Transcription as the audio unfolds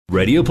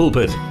Radio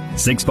Pulpit,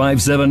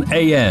 657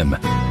 AM.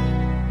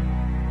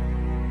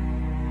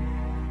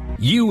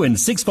 You and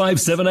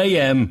 657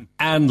 AM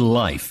and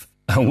life.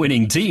 A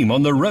winning team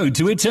on the road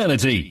to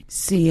eternity.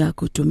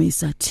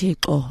 Siyakudumisa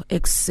Thixo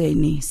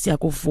ekseni,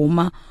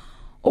 siyakuvuma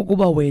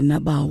ukuba wena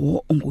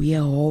bawo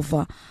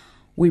unguYehova.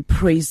 We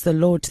praise the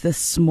Lord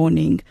this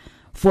morning,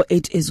 for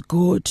it is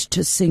good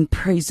to sing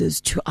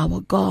praises to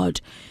our God.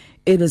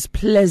 It is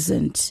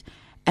pleasant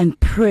and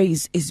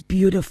praise is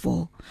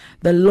beautiful.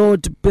 The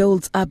Lord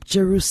builds up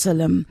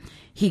Jerusalem.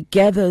 He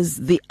gathers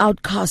the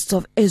outcasts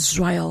of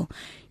Israel.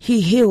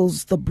 He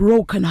heals the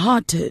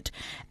brokenhearted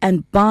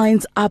and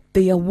binds up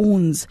their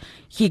wounds.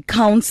 He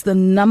counts the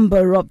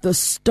number of the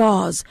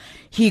stars.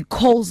 He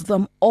calls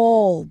them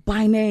all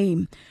by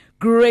name.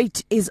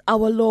 Great is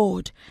our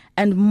Lord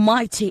and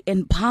mighty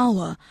in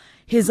power.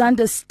 His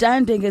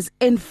understanding is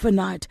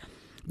infinite.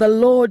 The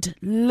Lord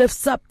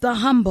lifts up the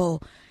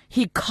humble.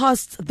 He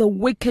casts the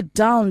wicked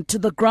down to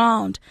the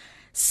ground.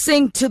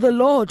 Sing to the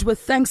Lord with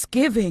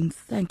thanksgiving.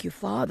 Thank you,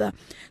 Father.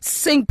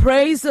 Sing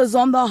praises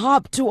on the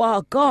harp to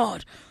our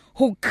God,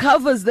 who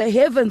covers the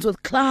heavens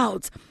with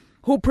clouds,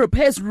 who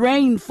prepares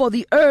rain for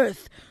the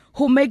earth,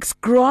 who makes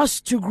grass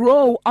to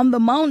grow on the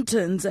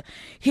mountains.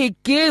 He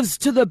gives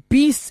to the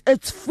beasts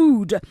its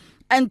food,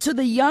 and to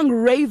the young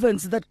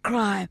ravens that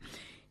cry.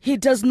 He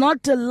does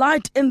not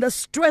delight in the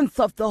strength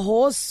of the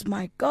horse,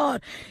 my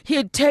God.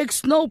 He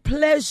takes no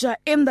pleasure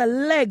in the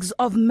legs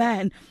of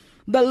man.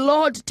 The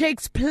Lord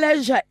takes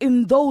pleasure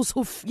in those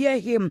who fear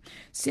him.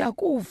 In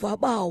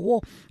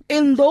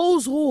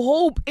those who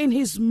hope in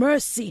his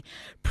mercy.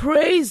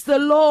 Praise the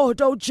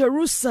Lord, O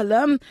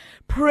Jerusalem.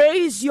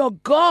 Praise your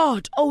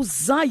God, O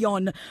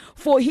Zion,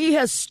 for he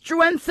has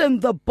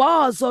strengthened the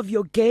bars of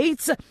your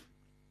gates.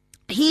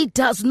 He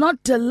does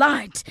not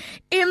delight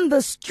in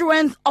the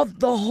strength of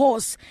the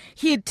horse.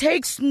 He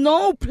takes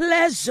no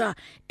pleasure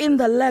in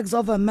the legs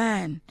of a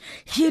man.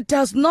 He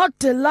does not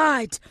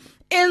delight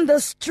in the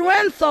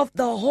strength of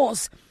the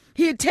horse.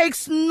 He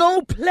takes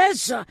no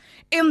pleasure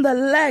in the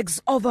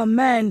legs of a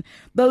man.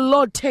 The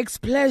Lord takes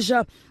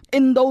pleasure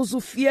in those who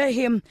fear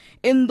him,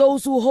 in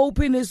those who hope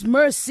in his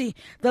mercy.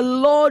 The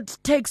Lord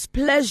takes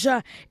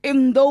pleasure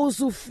in those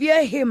who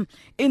fear him,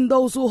 in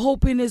those who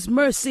hope in his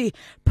mercy.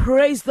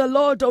 Praise the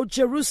Lord, O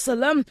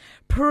Jerusalem.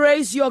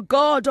 Praise your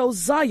God, O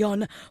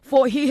Zion,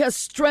 for he has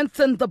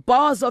strengthened the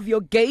bars of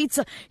your gates.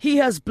 He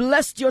has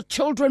blessed your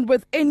children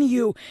within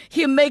you.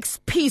 He makes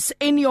peace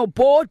in your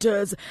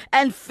borders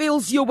and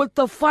fills you with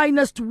the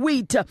finest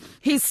wheat.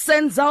 He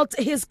sends out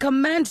his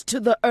command to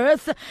the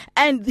earth,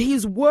 and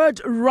his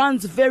word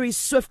runs very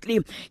swiftly.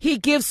 He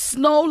gives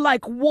snow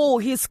like wool.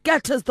 He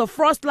scatters the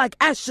frost like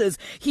ashes.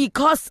 He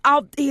casts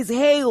out his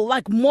hail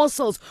like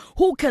morsels.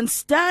 Who can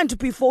stand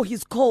before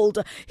his cold?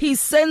 He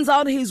sends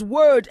out his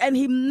word and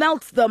he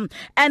melts them,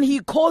 and he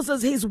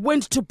causes his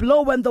wind to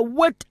blow and the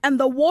wit and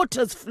the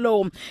waters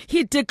flow.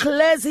 He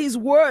declares his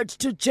word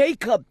to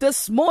Jacob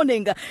this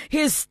morning,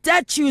 his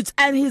statutes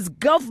and his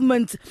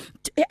government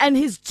and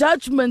his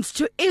judgments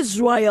to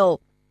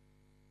Israel.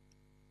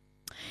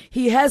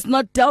 He has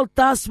not dealt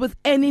thus with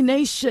any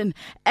nation.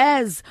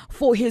 As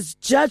for his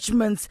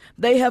judgments,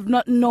 they have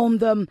not known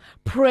them.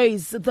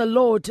 Praise the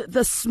Lord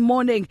this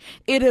morning.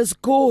 It is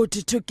good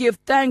to give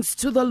thanks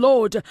to the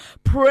Lord.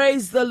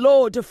 Praise the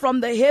Lord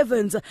from the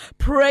heavens.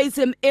 Praise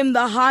him in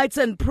the heights,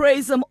 and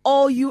praise him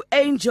all you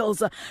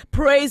angels.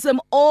 Praise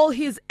him all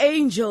his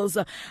angels.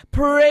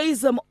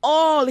 Praise him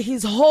all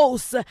his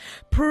hosts.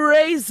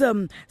 Praise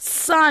him,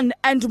 sun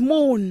and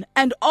moon,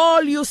 and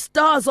all you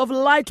stars of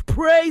light.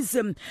 Praise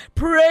him.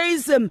 Praise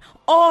him,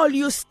 all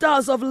you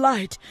stars of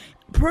light.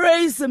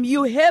 Praise him,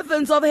 you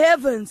heavens of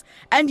heavens,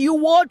 and you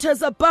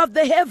waters above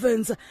the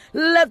heavens.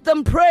 Let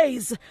them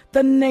praise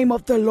the name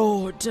of the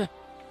Lord.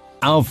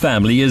 Our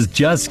family is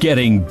just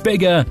getting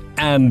bigger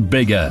and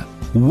bigger.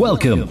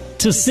 Welcome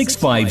to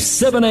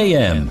 657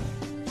 AM.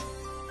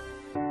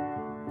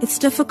 It's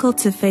difficult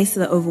to face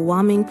the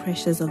overwhelming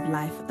pressures of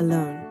life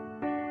alone.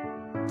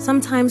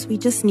 Sometimes we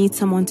just need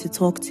someone to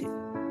talk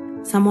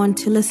to, someone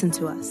to listen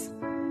to us.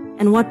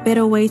 And what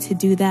better way to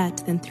do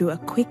that than through a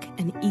quick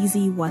and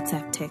easy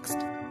WhatsApp text?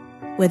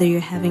 Whether you're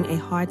having a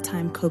hard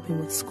time coping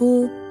with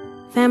school,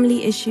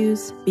 family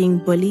issues, being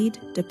bullied,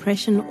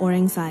 depression, or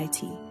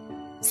anxiety,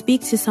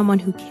 speak to someone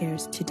who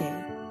cares today.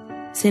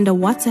 Send a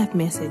WhatsApp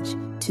message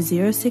to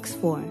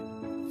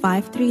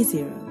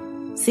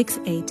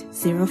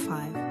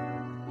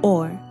 064-530-6805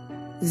 or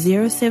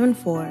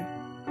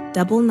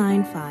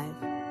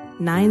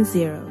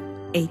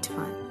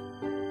 074-995-9085.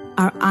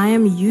 Our I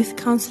Am Youth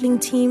Counseling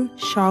team,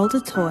 Charles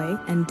DeToy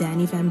and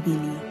Danny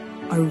Vambili,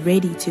 are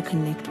ready to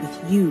connect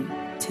with you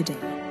today.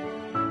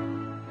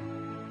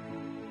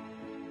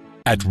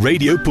 At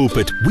Radio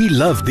Pulpit, we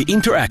love the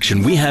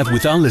interaction we have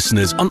with our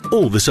listeners on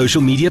all the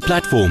social media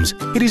platforms.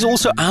 It is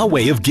also our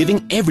way of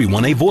giving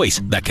everyone a voice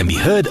that can be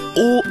heard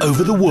all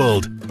over the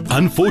world.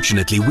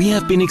 Unfortunately, we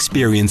have been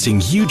experiencing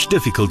huge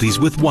difficulties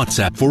with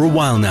WhatsApp for a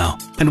while now,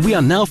 and we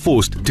are now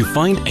forced to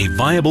find a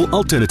viable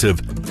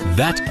alternative.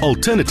 That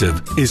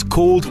alternative is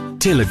called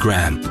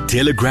Telegram.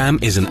 Telegram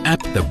is an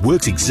app that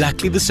works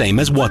exactly the same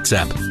as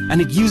WhatsApp, and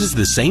it uses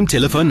the same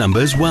telephone number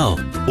as well.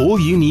 All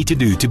you need to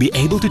do to be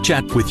able to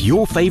chat with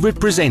your favorite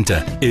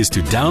presenter is to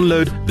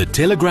download the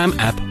Telegram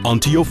app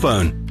onto your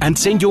phone and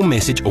send your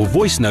message or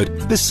voice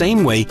note the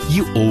same way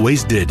you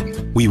always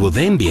did. We will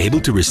then be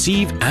able to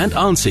receive and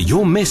answer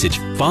your message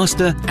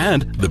faster,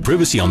 and the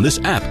privacy on this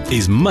app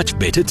is much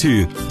better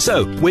too.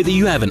 So, whether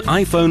you have an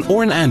iPhone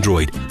or an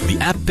Android, the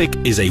app pic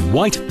is a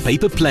white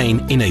paper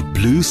plane in a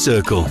blue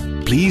circle.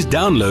 Please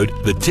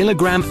download the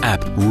Telegram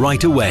app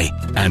right away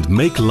and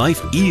make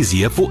life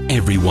easier for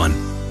everyone.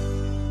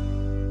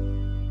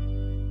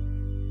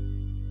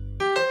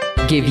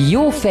 Give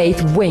your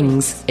faith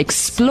wings.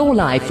 Explore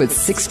life with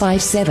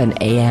 657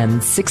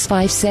 AM.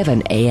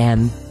 657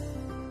 AM.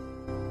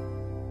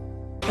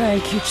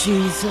 Thank you,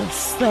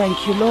 Jesus.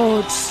 Thank you,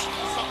 Lord.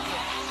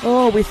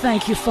 Oh, we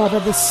thank you, Father,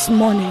 this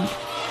morning.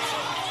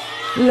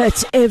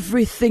 Let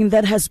everything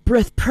that has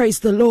breath praise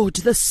the Lord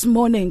this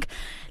morning.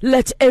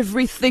 Let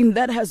everything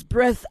that has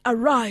breath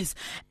arise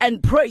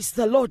and praise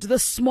the Lord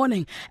this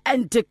morning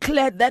and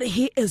declare that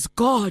He is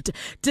God.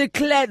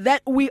 Declare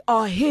that we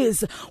are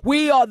His.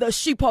 We are the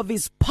sheep of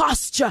His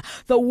pasture,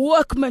 the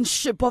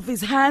workmanship of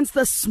His hands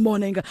this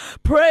morning.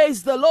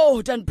 Praise the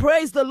Lord and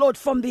praise the Lord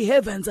from the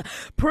heavens.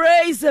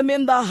 Praise Him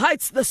in the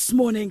heights this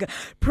morning.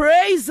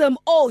 Praise Him,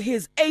 all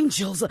His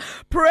angels.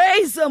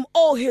 Praise Him,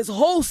 all His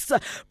hosts.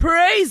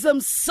 Praise Him,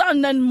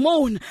 sun and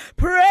moon.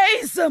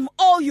 Praise Him,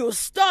 all you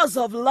stars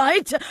of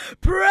light.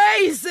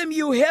 Praise Him,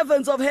 you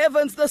heavens of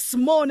heavens this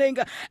morning,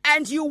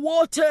 and you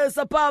waters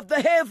above the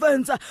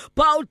heavens.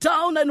 Bow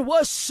down and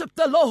worship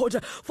the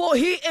Lord, for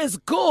He is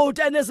good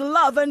and His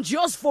love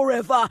endures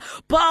forever.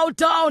 Bow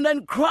down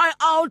and cry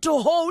out,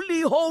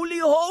 holy, holy,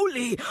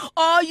 holy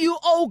are you,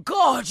 O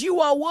God. You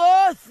are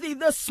worthy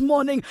this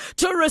morning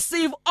to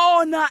receive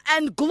honor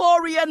and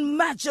glory and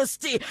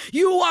majesty.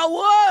 You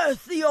are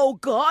worthy, O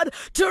God,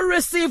 to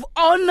receive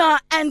honor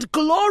and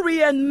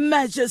glory and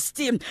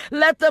majesty.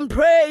 Let them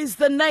praise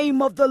the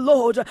name of the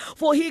Lord,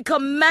 for He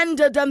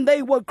commanded and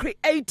they were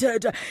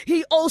created.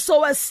 He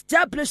also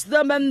established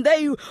them and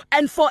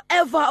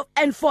forever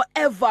and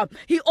forever.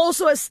 He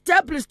also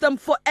established them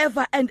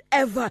forever and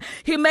ever.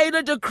 He made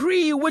a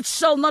decree which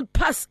shall not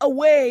pass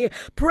away.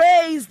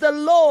 Praise the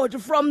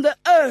Lord from the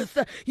earth,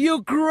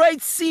 you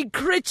great sea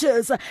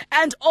creatures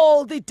and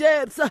all the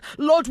depths.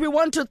 Lord, we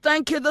want to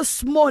thank you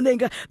this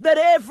morning that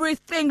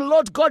everything,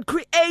 Lord God,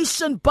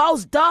 creation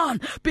bows down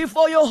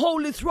before your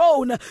holy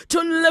throne to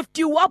lift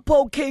you up,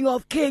 O King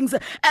of Kings,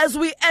 as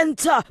we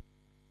enter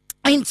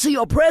into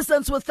your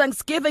presence with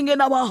thanksgiving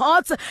in our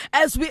hearts,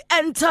 as we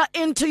enter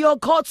into your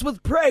courts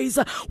with praise.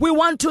 We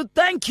want to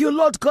thank you,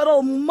 Lord God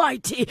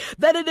Almighty,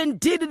 that it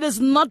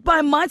is not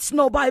by might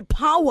nor by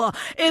power,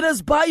 it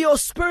is by your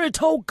Spirit,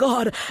 oh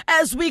God,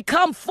 as we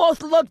come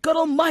forth, Lord God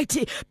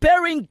Almighty,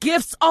 bearing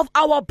gifts of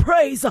our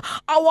praise,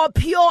 our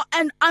pure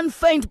and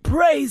unfeigned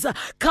praise,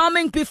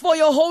 coming before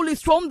your holy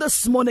throne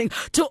this morning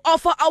to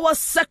offer our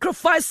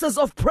sacrifices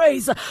of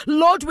praise.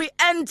 Lord, we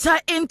enter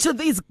into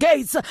these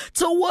gates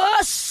to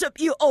worship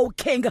you, O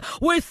King.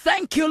 We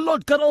thank you,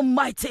 Lord God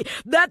Almighty,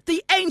 that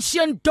the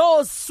ancient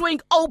doors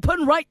swing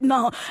open right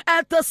now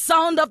at the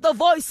sound of the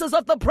voices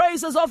of the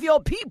praises of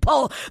your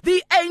people.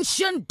 The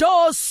ancient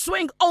doors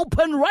swing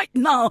open right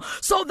now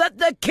so that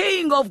the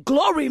King of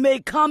glory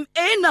may come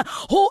in.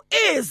 Who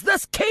is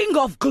this King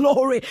of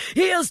glory?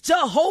 He is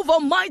Jehovah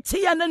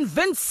mighty and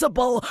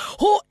invincible.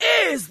 Who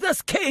is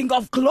this King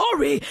of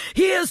glory?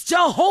 He is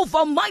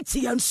Jehovah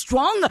mighty and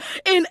strong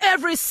in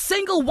every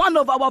single one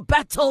of our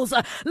battles.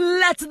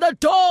 Let the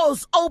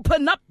doors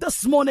open up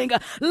this morning.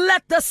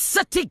 Let the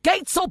city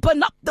gates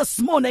open up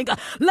this morning.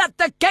 Let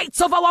the gates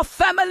of our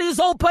families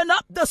open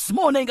up this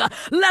morning.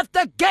 Let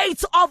the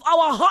gates of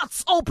our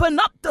hearts open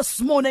up this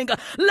morning.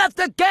 Let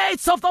the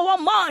gates of our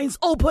minds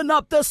open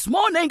up this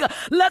morning.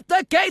 Let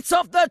the gates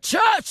of the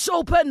church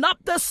open up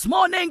this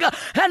morning.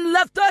 And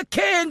let the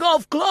King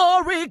of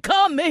glory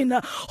come in.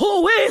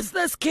 Who is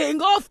this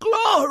King of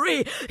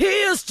glory? He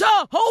is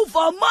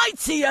Jehovah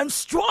mighty and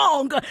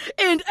strong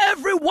in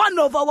every one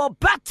of our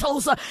battles.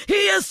 He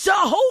is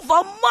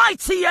Jehovah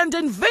mighty and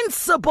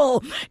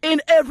invincible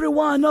in every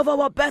one of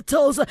our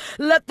battles.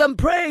 Let them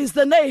praise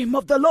the name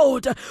of the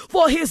Lord,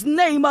 for His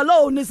name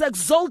alone is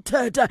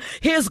exalted.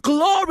 His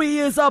glory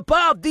is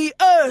above the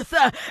earth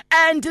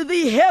and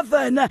the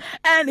heaven,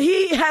 and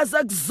He has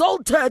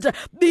exalted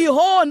the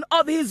horn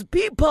of His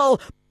people,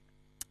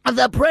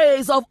 the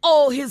praise of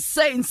all His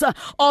saints,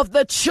 of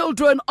the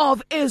children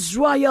of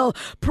Israel.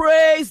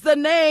 Praise the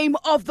name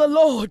of the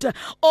Lord,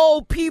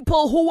 all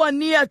people who are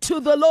near to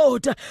the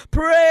Lord.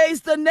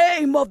 Praise the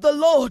name of the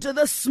Lord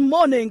this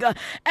morning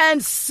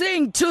and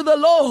sing to the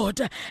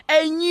Lord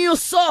a new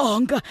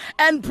song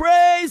and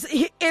praise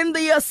in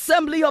the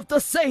assembly of the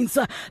saints.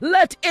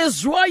 Let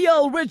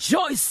Israel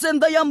rejoice in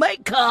their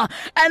Maker,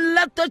 and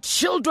let the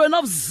children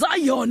of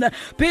Zion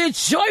be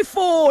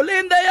joyful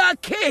in their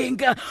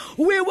King.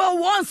 We were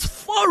once once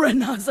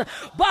foreigners,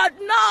 but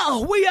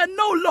now we are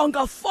no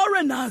longer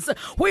foreigners.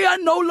 We are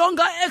no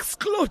longer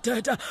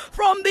excluded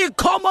from the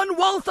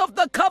commonwealth of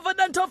the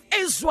covenant of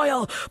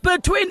Israel.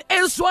 Between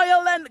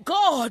Israel and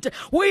God,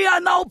 we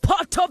are now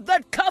part of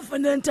that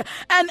covenant,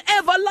 an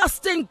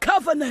everlasting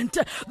covenant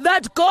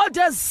that God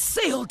has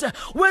sealed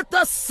with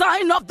the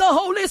sign of the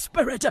Holy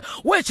Spirit,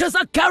 which is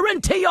a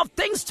guarantee of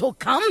things to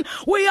come.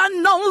 We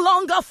are no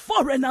longer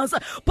foreigners,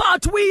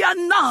 but we are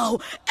now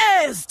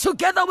heirs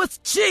together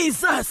with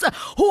Jesus,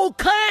 who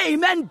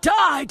came and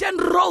died and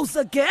rose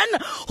again,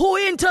 who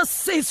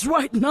intercedes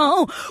right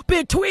now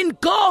between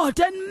God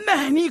and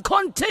man. He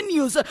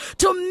continues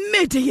to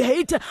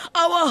mediate,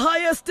 our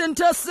highest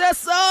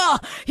intercessor.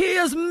 He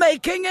is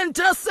making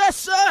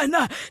intercession.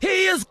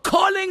 He is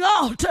calling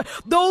out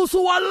those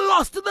who are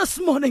lost this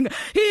morning.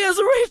 He is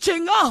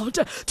reaching out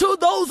to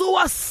those who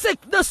are sick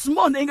this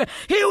morning.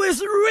 He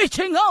is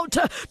reaching out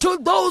to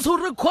those who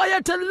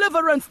require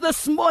deliverance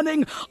this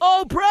morning.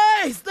 Oh,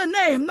 praise the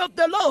name of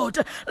the Lord.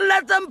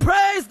 Let them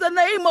praise the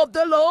name of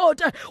the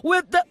Lord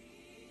with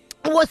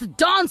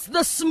dance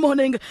this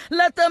morning.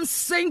 Let them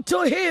sing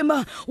to him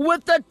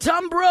with the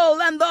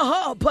timbrel and the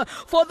harp,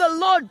 for the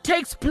Lord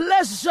takes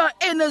pleasure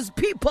in his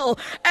people,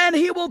 and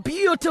he will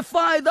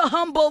beautify the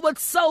humble with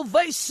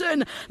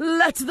salvation.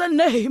 Let the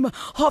name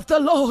of the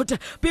Lord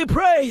be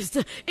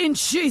praised in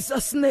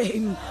Jesus'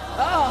 name.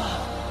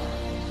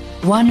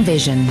 One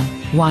vision,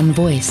 one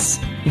voice,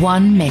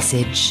 one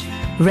message.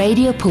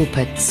 Radio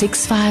Pulpit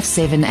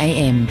 657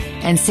 AM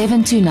and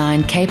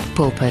 729 Cape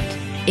Pulpit,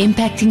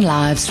 impacting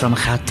lives from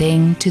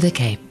Gauteng to the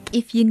Cape.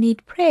 If you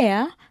need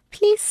prayer,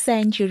 please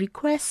send your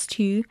request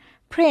to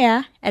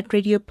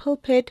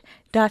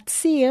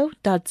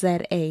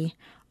prayer@radiopulpit.co.za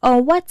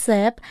or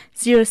WhatsApp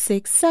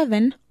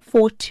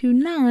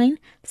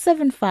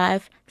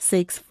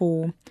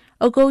 067-429-7564,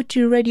 or go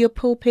to Radio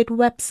Pulpit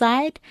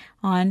website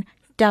on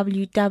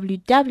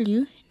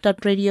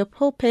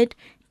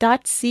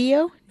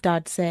www.radiopulpit.co.za.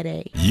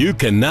 You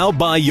can now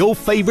buy your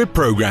favorite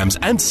programs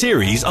and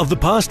series of the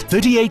past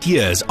 38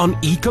 years on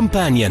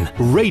eCompanion,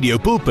 Radio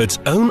Pulpit's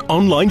own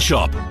online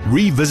shop.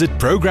 Revisit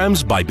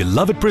programs by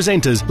beloved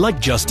presenters like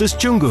Justice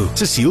Chungu,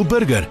 Cecile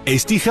Burger,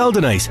 Esti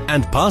Geldenhuys,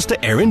 and Pastor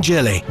Aaron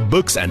Jelle.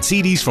 Books and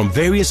CDs from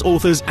various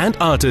authors and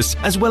artists,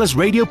 as well as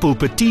Radio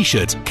Pulpit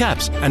t-shirts,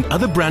 caps, and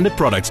other branded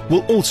products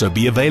will also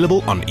be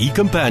available on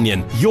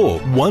eCompanion, your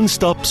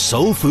one-stop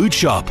soul food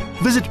shop.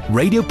 Visit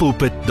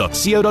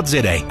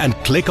radiopulpit.co.za and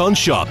click on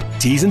shop.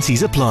 T's and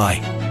C's apply.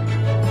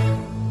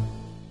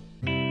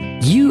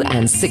 You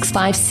and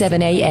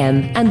 657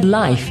 AM and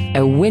life,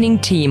 a winning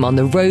team on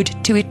the road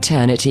to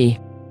eternity.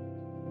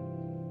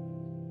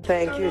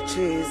 Thank you,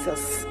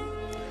 Jesus.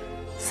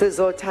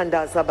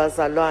 Sizothandaza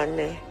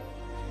bazalwane.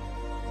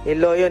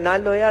 Iloyo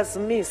nalo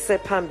yazimise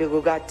phambi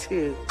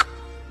kukaThixo.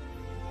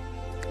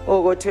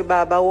 Ukuthi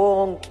Baba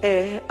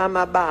wonke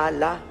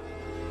amabala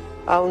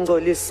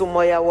awungcolisa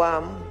umoya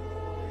wami.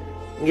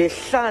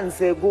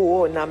 Ngihlanze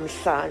kuwo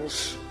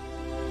namhlanje.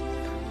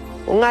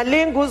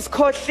 Ungalinga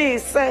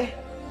uzikhohlise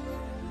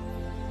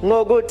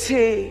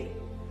ngokuthi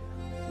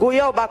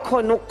kuyoba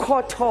khona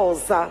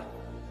ukukhothoza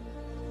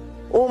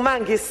uma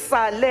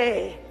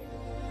ngisale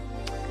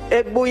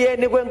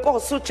ekubuyeni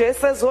kwenkosi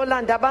uJesu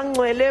ezolanda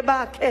abangcwele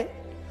bakhe.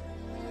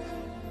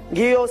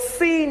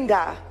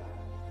 Ngiyosinda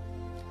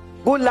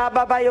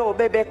kulabo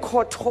bayobe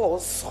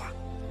bekhothozwa,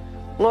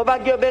 ngoba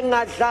kuyobe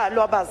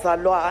kungadlalwa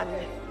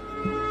abazalwane,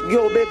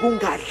 kuyobe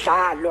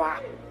kungadlalwa.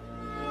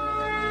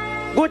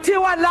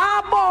 Kuthiwa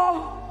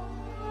labo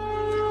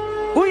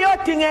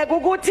kuyodingeka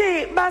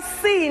ukuthi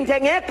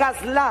basinde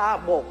ngegazi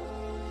labo,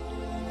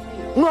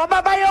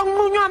 ngoba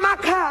bayonqunywa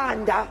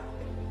amakhanda.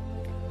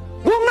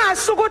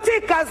 Kungasho ukuthi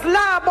igazi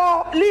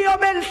labo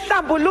liyobe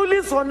lihlambulula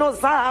izono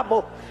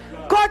zabo,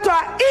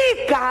 kodwa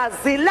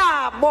igazi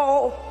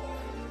labo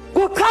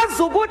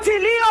kuchaza ukuthi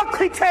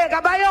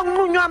liyochitheka,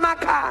 bayonqunywa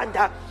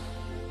amakhanda.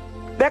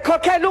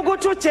 Bekhokhela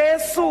ukuthi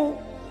uJesu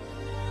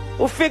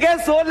ufike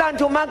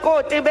ezolanda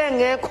umakoti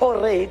bengekho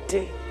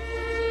ready.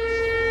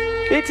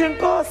 Ithi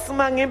Nkosi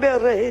mangibe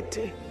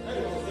ready.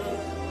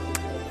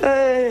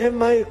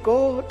 My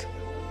God.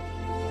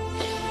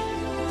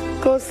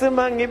 Nkosi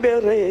mangibe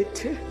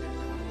ready.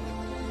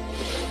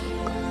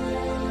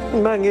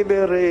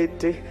 Mangibe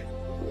ready.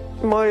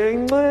 Moya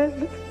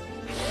ngcwele.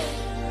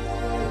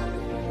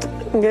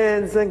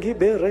 Ngenze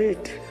ngibe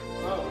ready.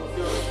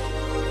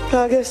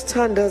 Ake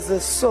sithandaze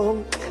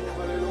sonke.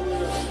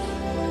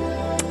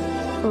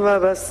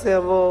 Baba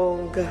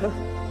siyabonga.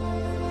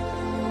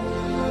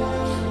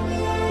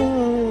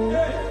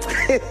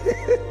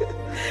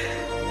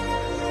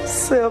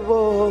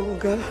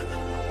 Siyabonga.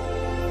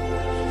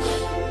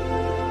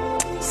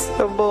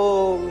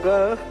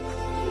 Siyabonga.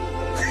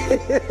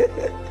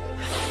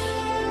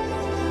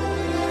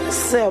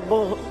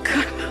 Siyabonga.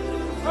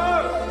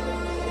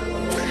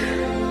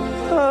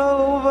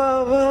 Oh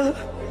Baba,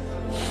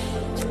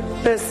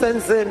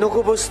 besenzeni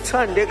ukuba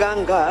usithande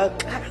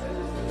kangaka.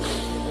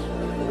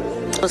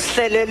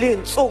 Usihlelele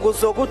insuku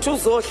zokuthi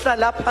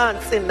uzohlala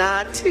phansi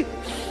nathi.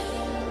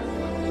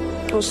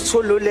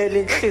 usithululele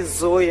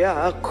inhliziyo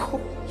yakho.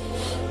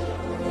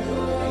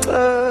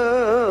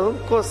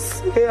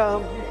 Nkosi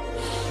yami,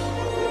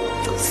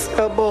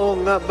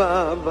 siyabonga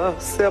Baba,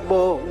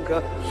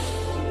 siyabonga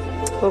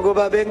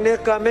ukuba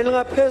bekunegama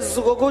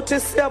elingaphezulu kokuthi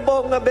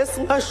siyabonga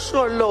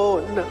besingasho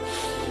lona.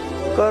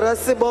 Kodwa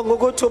sibonga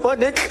ukuthi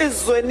ubone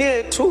enhlizweni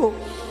yethu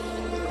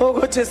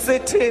ukuthi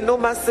sithini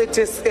uma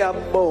sithi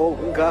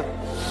siyabonga.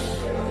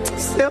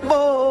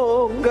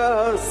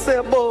 Siyabonga,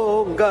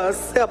 siyabonga,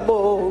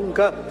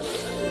 siyabonga.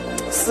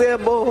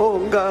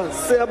 Siyabonga,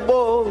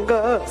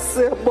 siyabonga,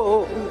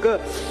 siyabonga.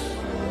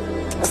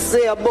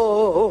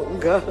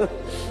 Siyabonga,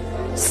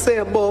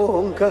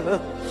 siyabonga,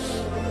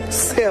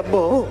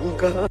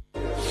 siyabonga.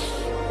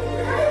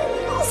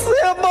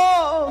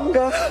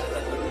 Siyabonga,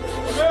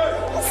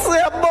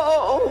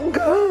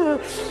 siyabonga,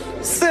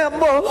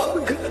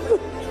 siyabonga.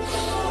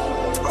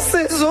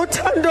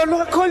 Sizothando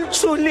lwakho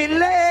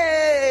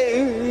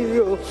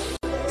olujulileyo,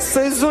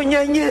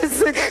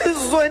 sizunyenyeza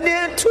enhlizweni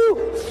yethu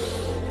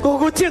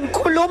ukuthi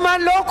ngikhuluma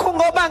lokho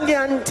ngoba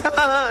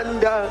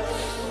ngiyanithanda.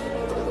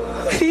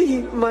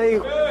 My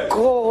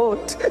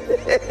God.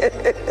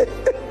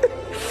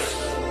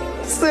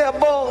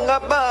 Siyabonga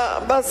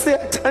Baba,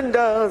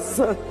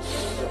 siyathandaza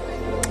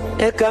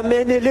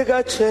egameni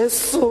lika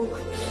Jesu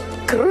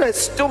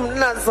Kristu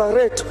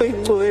mNazaretha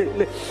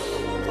oyingcwele,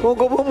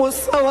 ngoba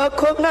umusa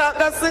wakho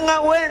ngaka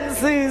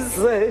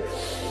singawenzize.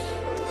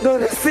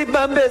 Kodwa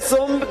sibambe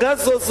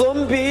ngazo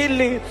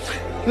zombili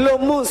lo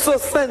muso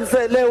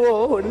senzele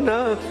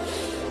wona.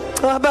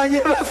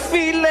 Abanye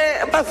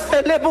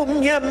bafele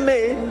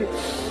bumnyameni,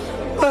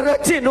 kodwa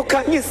thina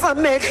ukhanyisa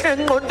amehlo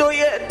engqondo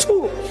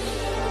yethu,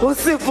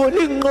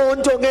 usivula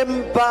ingqondo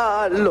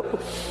ngembhalo.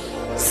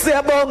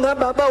 Siyabonga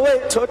Baba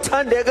wethu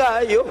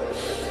othandekayo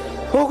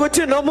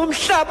ukuthi noma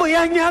umhlaba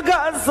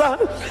uyanyakaza,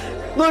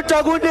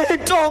 kodwa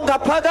kunento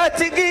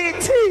ngaphakathi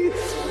kithi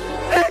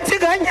ethi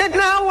kanye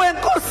nawe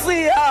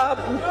Nkosi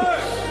yami.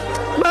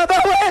 Baba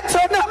wethu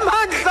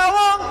namandla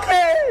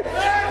wonke,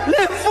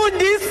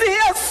 lefundisi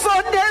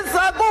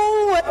yesondeza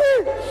kuwe,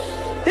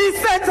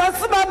 isenza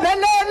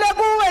sibambelele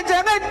kuwe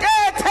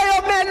njengentethe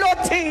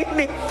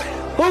yomelothini,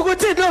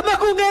 ukuthi noma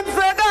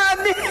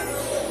kungenzekani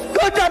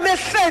kodwa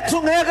amehlethu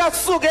ngeke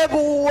asuke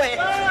kuwe.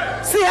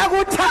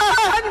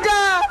 Siyakuthanda,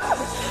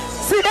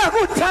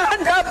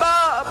 siyakuthanda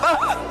Baba,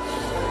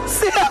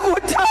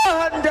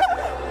 siyakuthanda,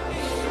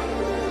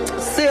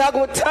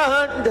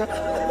 siyakuthanda.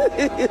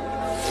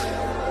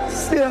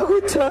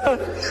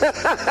 Siyakuthanda.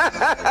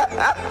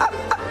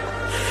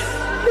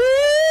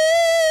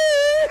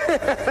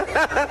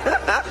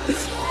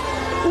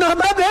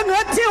 Noma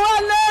bengathiwa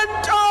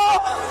lento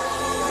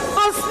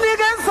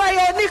usinikeza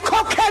yona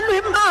ikhokhelwa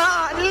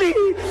imali,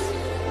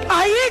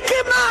 ayikho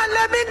imali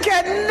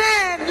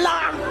ebingenela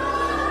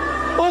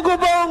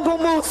ukubonga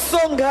umusa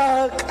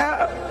ongaka.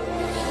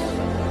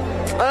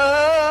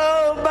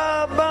 Oh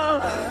Baba,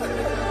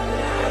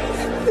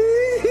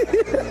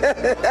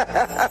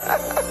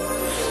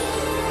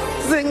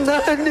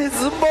 zincane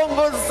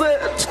izibongo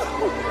zethu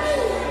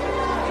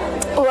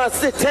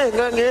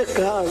wasithenga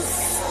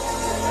ngegazi.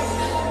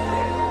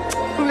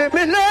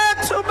 Limi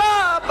lethu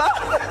Baba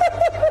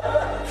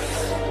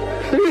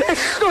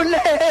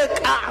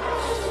lehluleka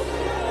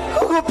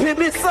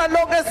ukuphimisa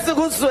lokho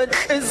esikuzwe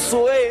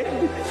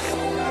enhlizweni,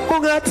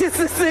 ungathi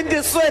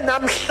sisindiswe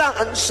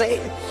namhlanje.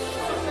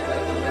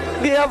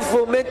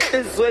 Ngiyavuma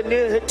enhlizweni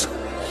yethu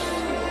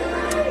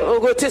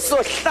ukuthi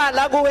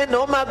sohlala kuwe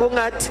noma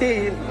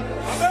kungathini.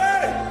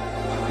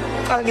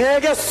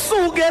 Angeke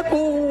suke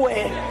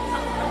kuwe,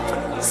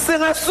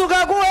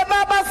 singasuka kuwe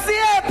Baba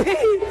siyephi,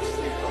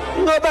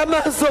 ngoba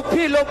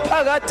mazophila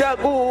phakatha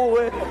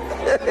kuwe.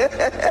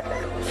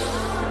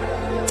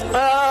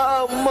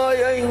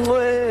 Moya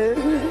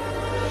oyingcwele,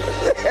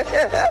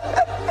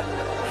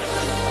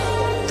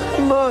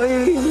 moya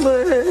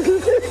oyingcwele,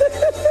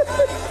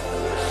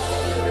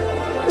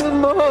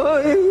 moya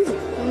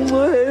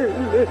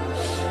oyingcwele,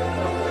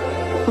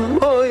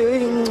 moya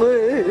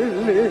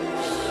oyingcwele,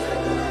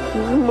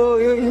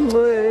 moya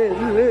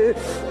oyingcwele,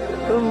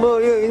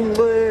 moya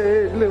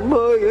oyingcwele,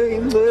 moya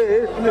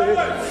oyingcwele.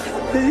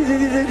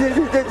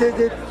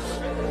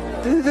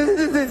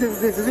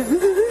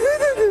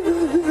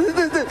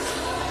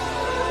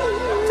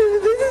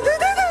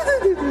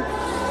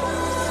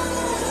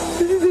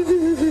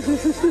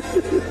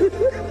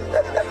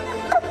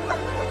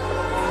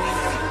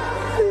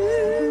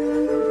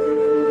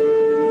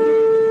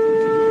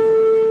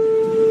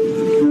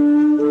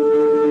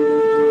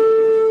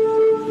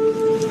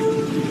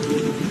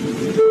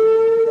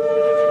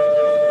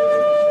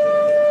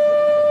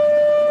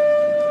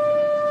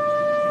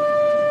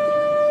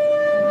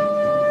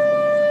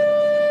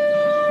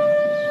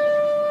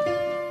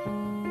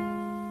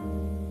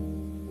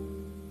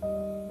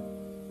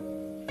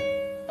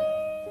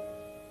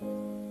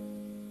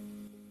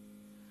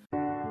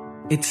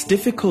 It's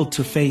difficult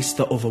to face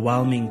the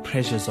overwhelming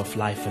pressures of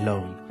life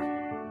alone.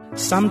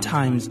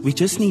 Sometimes we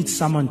just need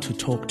someone to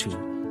talk to,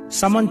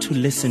 someone to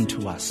listen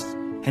to us,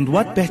 And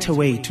what better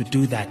way to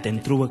do that than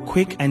through a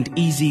quick and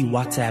easy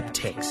WhatsApp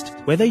text?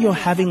 Whether you're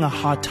having a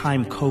hard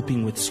time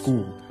coping with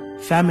school,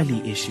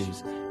 family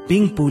issues,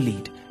 being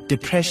bullied,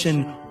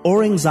 depression,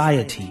 or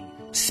anxiety,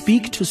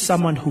 speak to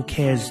someone who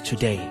cares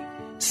today.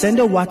 Send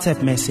a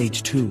WhatsApp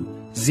message to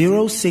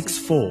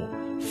 064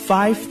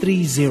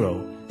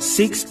 530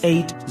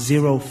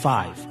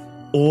 6805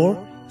 or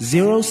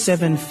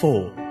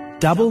 074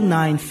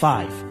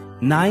 995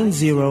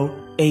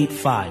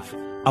 9085.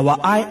 Our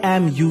I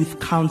Am Youth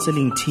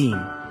Counseling team,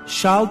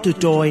 Charles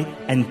Dudoy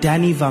and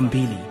Danny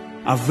Vambili,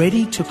 are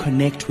ready to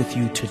connect with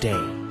you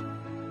today.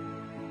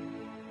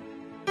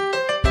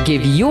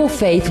 Give your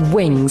faith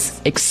wings.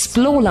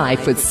 Explore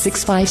life with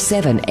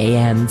 657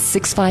 AM.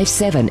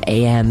 657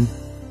 AM.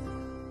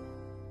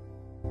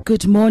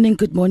 Good morning,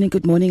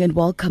 and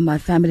welcome, my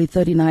family.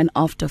 39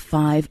 after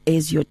 5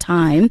 is your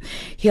time.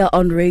 Here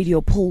on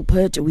Radio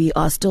Pulpit, we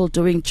are still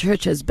doing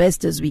church as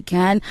best as we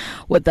can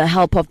with the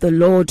help of the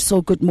Lord.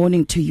 So good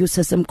morning to you,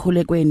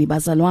 Sesemkhulekweni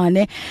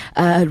Bazalwane.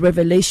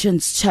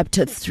 Revelations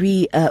chapter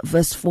 3,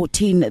 verse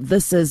 14.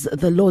 This is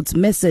the Lord's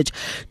message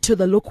to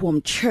the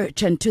lukewarm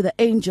church and to the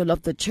angel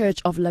of the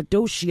church of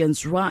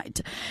Laodiceans write.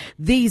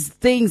 These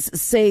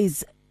things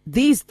says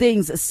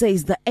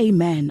the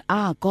Amen,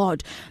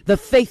 God, the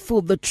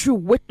faithful, the true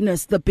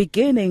witness, the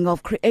beginning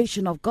of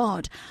creation of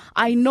God.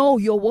 I know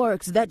your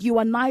works, that you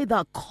are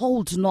neither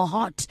cold nor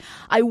hot.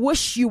 I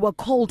wish you were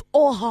cold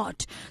or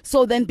hot.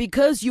 So then,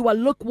 because you are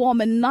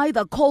lukewarm and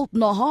neither cold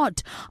nor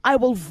hot, I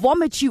will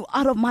vomit you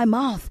out of my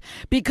mouth.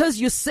 Because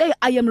you say,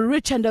 I am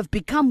rich and have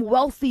become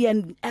wealthy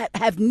and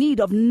have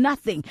need of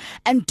nothing,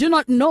 and do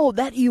not know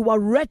that you are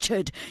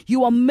wretched,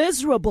 you are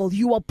miserable,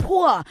 you are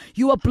poor,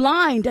 you are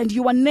blind, and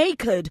you are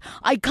naked.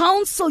 I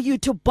counsel you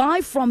to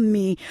buy from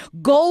me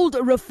gold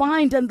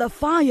refined in the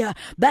fire,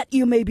 that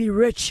you may be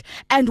rich,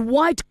 and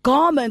white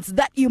garments,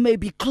 that you may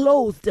be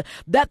clothed,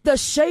 that the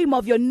shame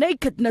of your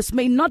nakedness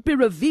may not be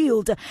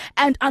revealed,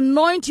 and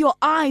anoint your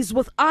eyes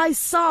with eye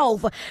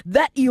salve,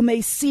 that you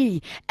may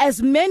see.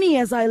 As many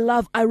as I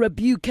love, I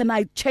rebuke and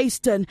I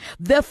chasten.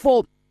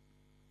 Therefore,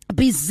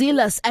 be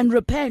zealous and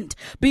repent.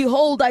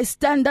 Behold, I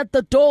stand at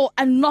the door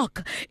and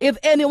knock. If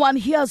anyone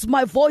hears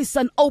my voice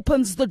and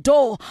opens the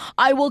door,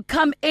 I will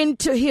come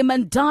into him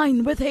and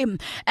dine with him,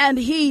 and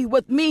he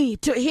with me.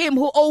 To him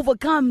who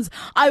overcomes,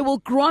 I will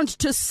grant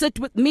to sit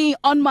with me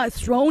on my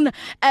throne,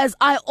 as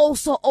I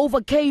also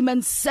overcame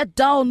and sat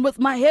down with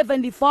my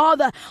heavenly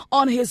Father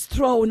on his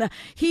throne.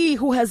 He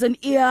who has an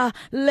ear,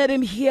 let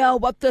him hear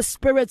what the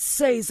Spirit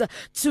says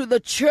to the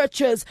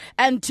churches.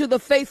 And to the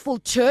faithful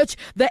church,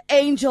 the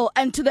angel,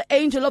 and to the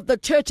angel of the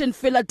church in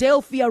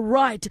Philadelphia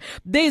write,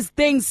 these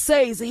things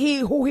says he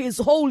who is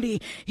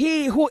holy,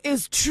 he who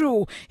is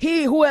true,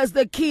 he who has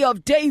the key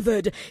of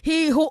David,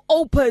 he who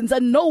opens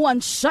and no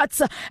one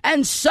shuts,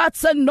 and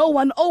shuts and no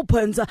one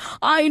opens.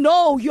 I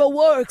know your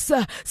works.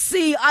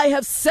 See, I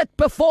have set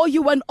before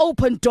you an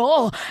open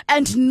door,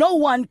 and no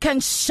one can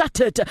shut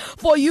it.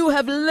 For you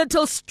have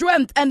little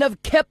strength, and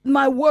have kept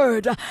my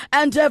word,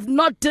 and have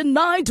not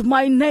denied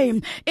my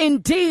name.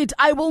 Indeed,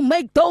 I will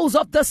make those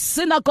of the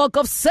synagogue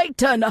of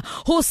Satan,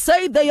 who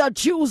say they are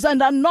Jews and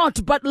are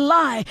not, but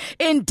lie.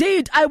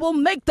 Indeed, I will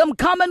make them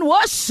come and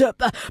worship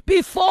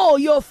before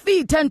your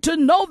feet, and to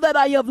know that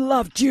I have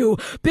loved you,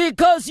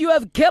 because you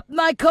have kept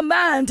my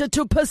command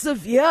to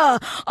persevere.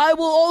 I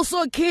will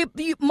also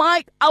keep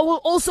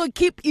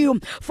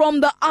you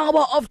from the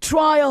hour of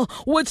trial,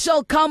 which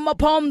shall come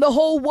upon the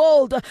whole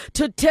world,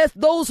 to test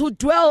those who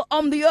dwell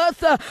on the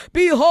earth.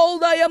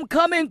 Behold, I am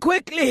coming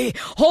quickly.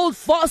 Hold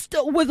fast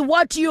with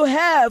what you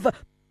have.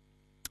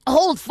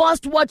 Hold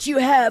fast what you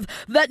have,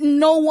 that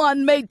no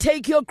one may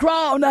take your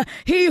crown.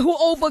 He who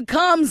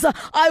overcomes,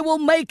 I will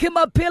make him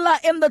a pillar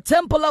in the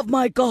temple of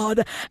my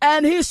God,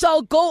 and he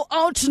shall go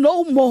out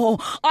no more.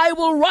 I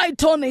will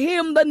write on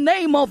him the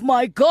name of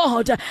my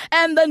God,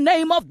 and the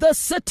name of the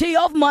city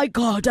of my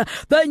God,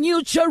 the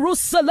new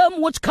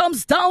Jerusalem, which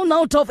comes down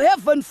out of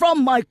heaven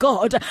from my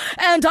God.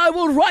 And I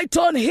will write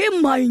on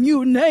him my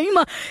new name.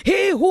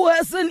 He who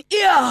has an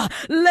ear,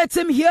 let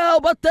him hear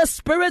what the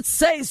Spirit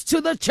says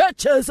to the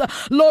churches.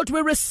 Lord,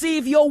 we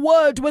receive your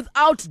word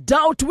without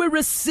doubt. We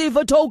receive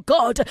it, oh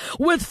God,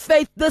 with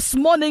faith this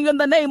morning in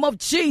the name of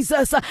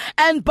Jesus.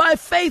 And by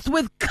faith,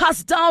 we've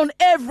cast down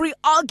every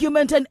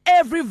argument and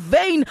every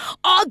vain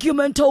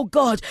argument, oh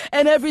God,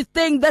 and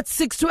everything that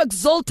seeks to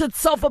exalt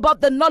itself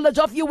above the knowledge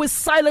of you. We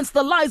silence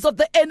the lies of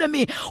the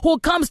enemy who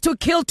comes to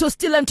kill, to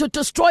steal, and to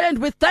destroy. And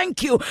we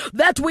thank you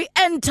that we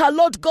enter,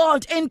 Lord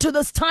God, into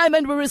this time,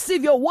 and we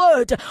receive your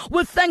word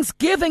with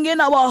thanksgiving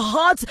in our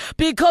hearts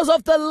because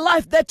of the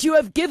life that you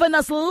have given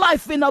us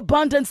life in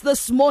abundance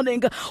this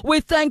morning.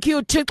 We thank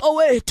you,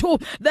 Chikowetu,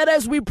 that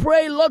as we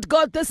pray, Lord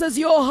God, this is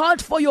your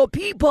heart for your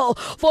people.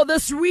 For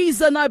this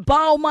reason, I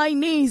bow my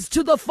knees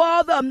to the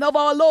Father of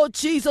our Lord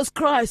Jesus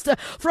Christ,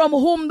 from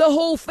whom the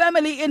whole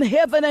family in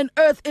heaven and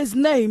earth is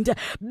named,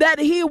 that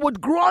he would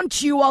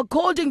grant you,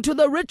 according to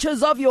the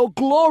riches of your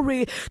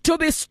glory, to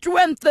be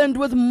strengthened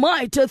with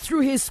might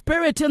through his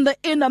Spirit in the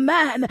inner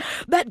man,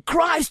 that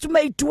Christ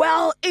may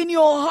dwell in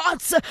your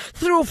hearts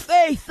through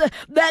faith,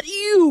 that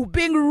you,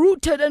 being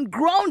rooted and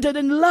grounded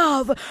in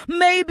love,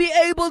 may be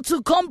able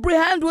to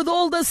comprehend with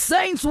all the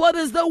saints what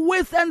is the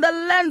width and the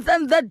length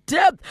and the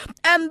depth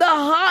and the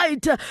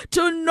height,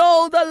 to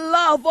know the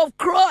love of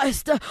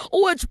Christ,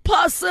 which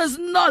passes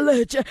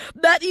knowledge,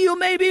 that you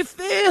may be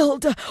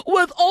filled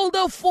with all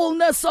the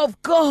fullness of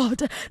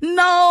God.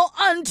 Now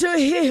unto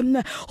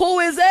him who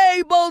is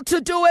able to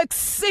do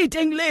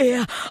exceedingly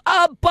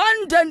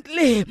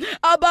abundantly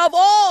above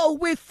all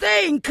we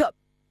think,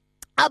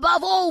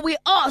 above all we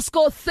ask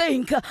or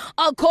think,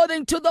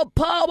 according to the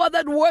power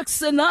that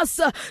works in us,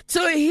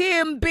 to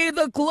him be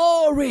the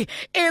glory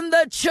in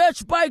the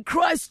church by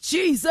Christ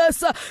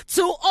Jesus,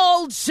 to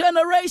all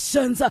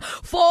generations,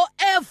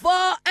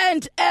 forever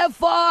and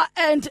ever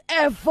and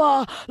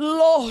ever.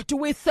 Lord,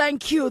 we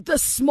thank you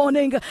this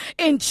morning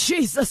in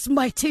Jesus'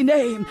 mighty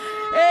name.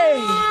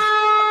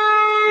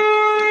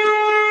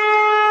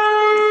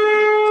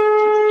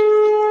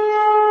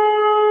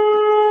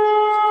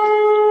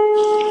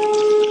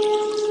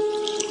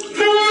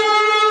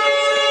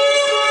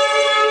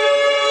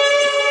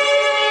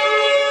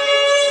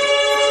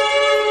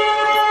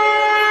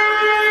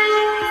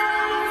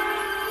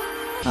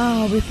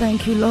 We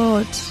thank you,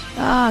 Lord.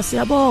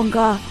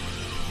 Siyabonga.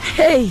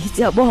 Hey,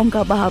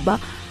 siyabonga, Baba.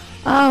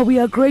 We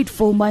are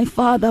grateful, my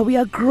Father. We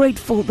are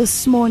grateful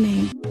this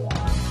morning.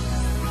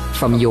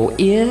 From your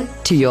ear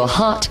to your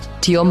heart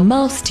to your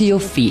mouth to your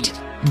feet,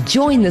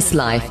 join this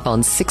life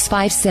on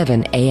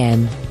 657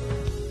 AM.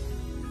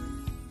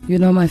 You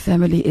know, my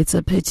family, it's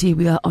a pity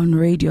we are on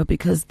radio,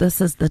 because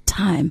this is the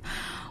time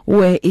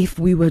where if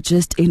we were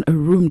just in a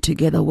room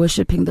together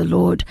worshiping the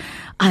Lord,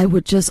 I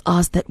would just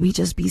ask that we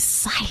just be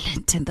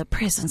silent in the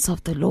presence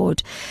of the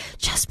Lord.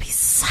 Just be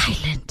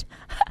silent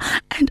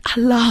and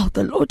allow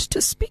the Lord to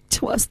speak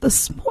to us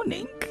this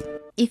morning.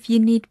 If you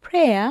need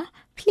prayer,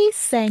 please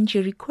send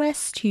your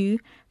request to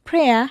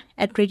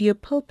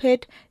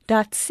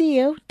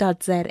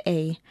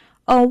prayer@radiopulpit.co.za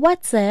or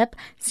WhatsApp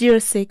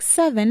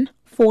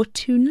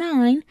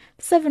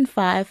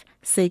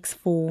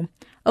 067-429-7564.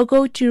 Or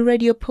go to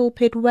Radio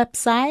Pulpit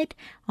website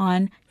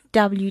on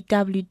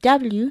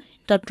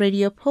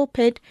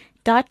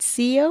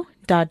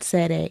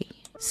www.radiopulpit.co.za.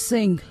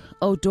 Sing,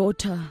 O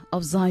daughter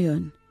of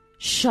Zion.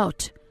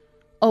 Shout,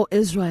 O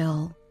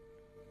Israel.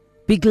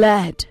 Be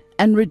glad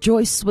and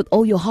rejoice with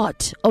all your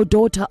heart, O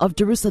daughter of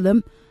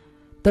Jerusalem.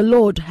 The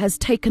Lord has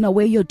taken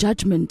away your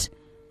judgment.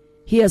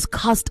 He has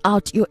cast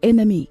out your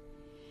enemy.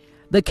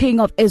 The King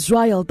of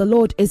Israel, the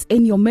Lord, is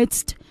in your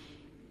midst.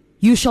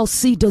 You shall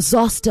see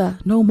disaster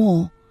no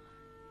more.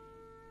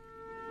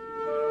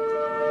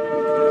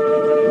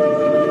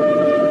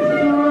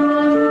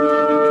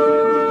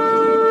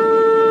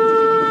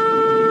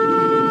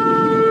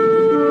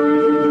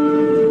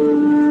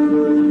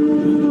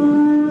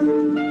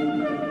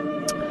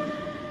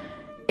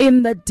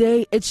 In the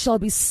day it shall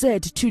be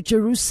said to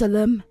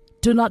Jerusalem,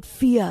 do not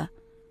fear.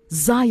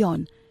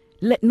 Zion,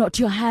 let not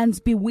your hands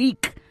be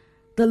weak.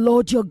 The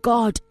Lord your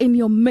God in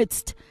your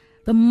midst,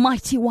 the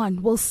mighty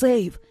one, will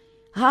save.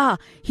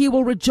 He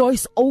will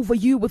rejoice over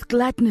you with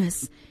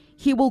gladness.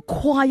 He will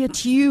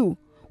quiet you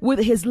with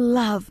his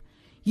love.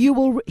 He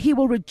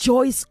will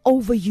rejoice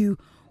over you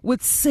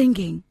with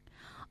singing.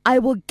 I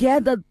will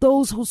gather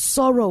those who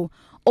sorrow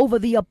over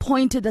the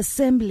appointed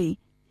assembly,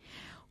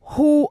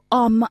 who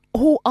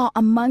are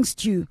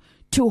amongst you,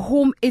 to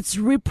whom its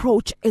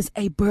reproach is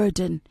a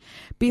burden.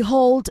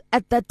 Behold,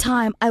 at that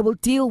time I will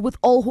deal with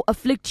all who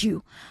afflict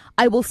you.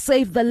 I will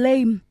save the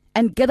lame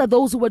and gather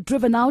those who are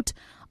driven out.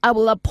 I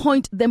will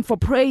appoint them for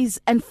praise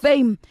and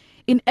fame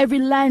in every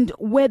land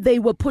where they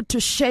were put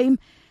to shame.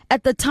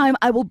 At the time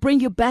I will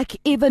bring you back,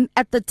 even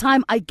at the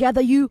time I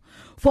gather you.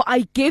 For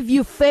I give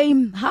you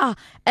fame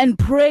and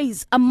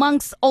praise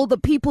amongst all the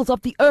peoples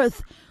of the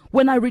earth,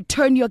 when I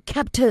return your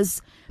captors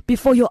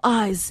before your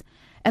eyes.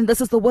 And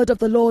this is the word of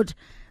the Lord.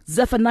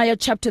 Zephaniah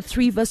chapter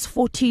 3 verse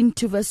 14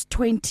 to verse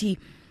 20.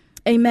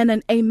 Amen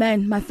and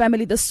amen. My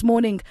family, this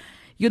morning,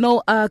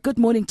 good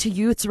morning to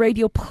you. It's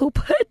Radio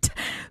Pulpit.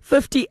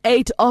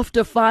 58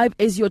 after 5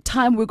 is your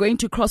time. We're going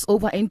to cross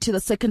over into the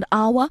second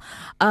hour,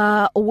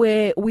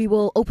 where we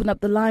will open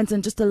up the lines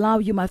and just allow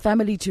you, my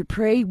family, to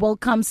pray.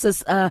 Welcome,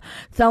 Sis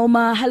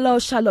Thelma. Hello,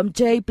 Shalom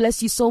J.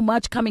 Bless you so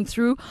much, coming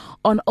through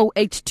on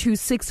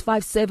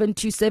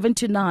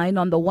 0826572729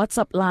 on the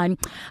WhatsApp line.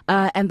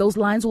 And those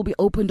lines will be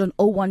opened on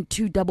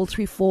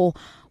 012-334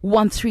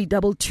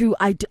 1322.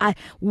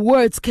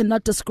 Words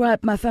cannot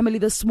describe, my family,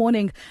 this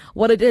morning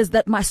what it is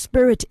that my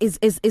spirit is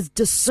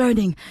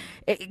discerning.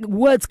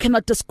 Words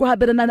cannot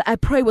describe it, and I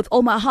pray with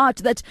all my heart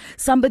that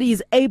somebody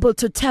is able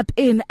to tap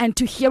in and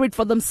to hear it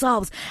for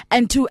themselves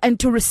and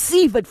to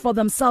receive it for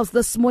themselves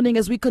this morning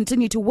as we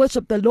continue to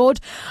worship the Lord.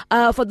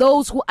 For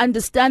those who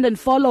understand and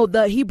follow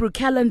the Hebrew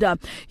calendar,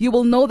 you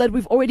will know that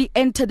we've already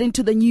entered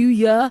into the new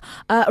year,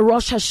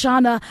 Rosh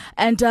Hashanah,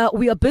 and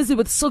we are busy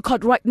with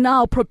Sukkot right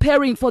now,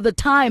 preparing for the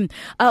time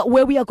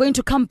where we are going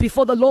to come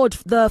before the Lord,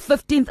 the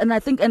 15th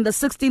and the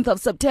 16th of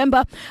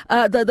September,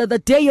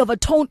 the Day of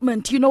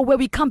Atonement, where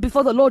we come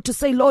before the Lord to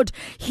say, Lord,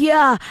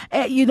 here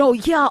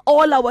are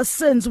all our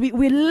sins.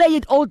 We lay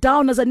it all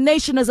down as a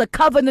nation, as a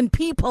covenant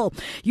people.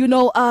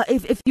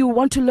 If you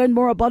want to learn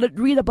more about it,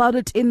 read about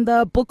it in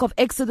the book of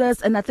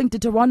Exodus and I think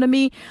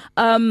Deuteronomy.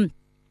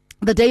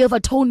 The Day of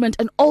Atonement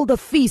and all the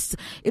feasts.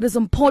 It is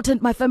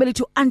important, my family,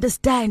 to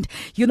understand,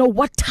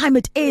 what time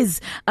it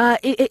is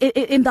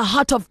in the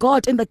heart of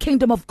God, in the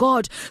kingdom of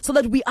God, so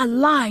that we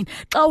align.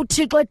 The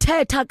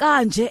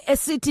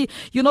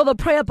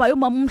prayer by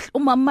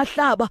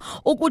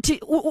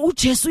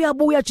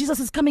Jesus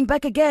is coming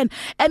back again,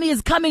 and he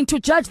is coming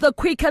to judge the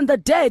quick and the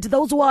dead,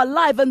 those who are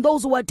alive and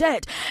those who are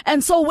dead.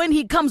 And so when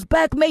he comes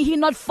back, may he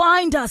not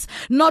find us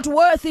not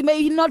worthy,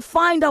 may he not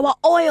find our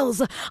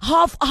oils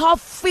half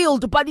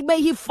filled, but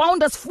may he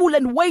found us full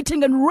and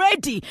waiting and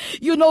ready,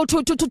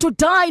 to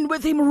dine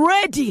with him,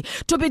 ready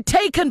to be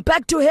taken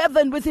back to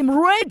heaven with him,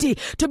 ready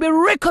to be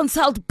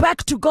reconciled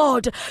back to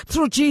God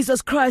through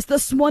Jesus Christ.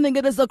 This morning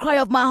it is the cry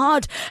of my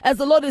heart as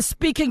the Lord is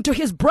speaking to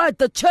his bride,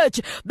 the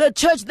church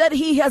that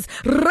he has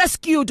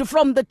rescued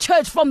from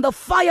the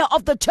fire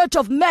of the church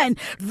of men.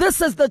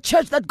 This is the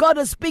church that God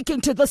is speaking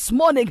to this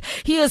morning.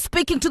 He is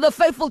speaking to the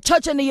faithful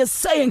church and he is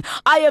saying,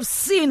 I have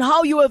seen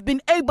how you have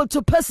been able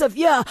to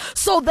persevere.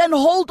 So then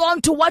hold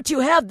on to what you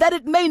have, that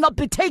it may not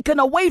be taken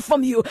away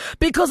from you,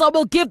 because I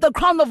will give the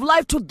crown of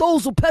life to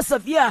those who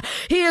persevere.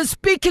 He is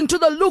speaking to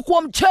the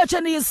lukewarm church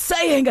and he is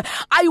saying,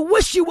 I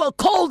wish you were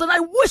cold and I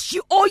wish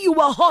you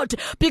were hot,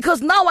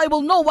 because now I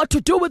will know what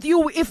to do with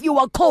you if you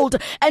are cold,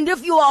 and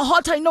if you are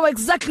hot I know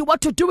exactly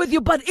what to do with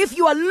you. But if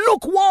you are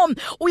lukewarm,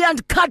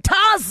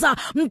 uyandikhathaza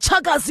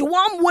mchakazi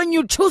wam when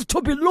you choose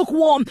to be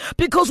lukewarm,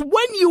 because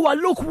when you are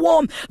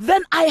lukewarm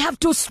then I have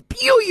to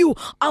spew you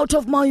out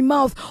of my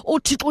mouth.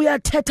 uThixo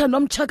uyathetha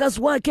nomchakazi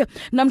wakhe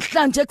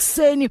namhlanje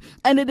ekuseni,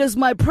 and it is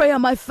my prayer,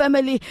 my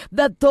family,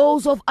 that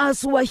those of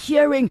us who are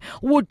hearing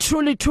would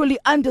truly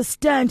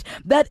understand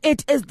that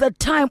it is the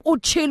time,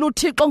 utshilo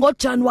uThixo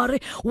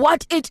ngoJanuary,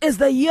 what it is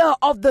the year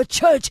of the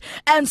church.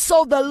 And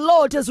so the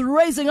Lord is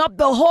raising up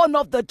the horn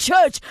of the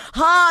church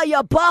high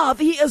above.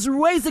 He is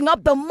raising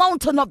up the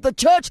mountain of the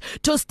church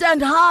to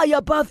stand high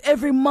above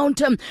every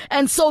mountain.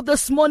 And so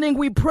this morning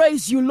we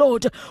praise you,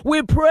 Lord.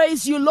 We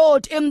praise you,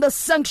 Lord, in the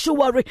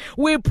sanctuary.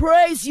 We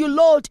praise you,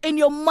 Lord, in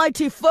your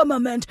mighty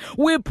firmament.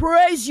 We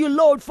praise you,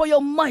 Lord, for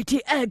your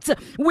mighty acts.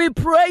 We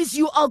praise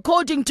you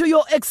according to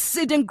your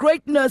exceeding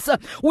greatness.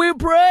 We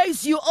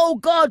praise you, O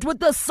God, with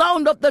the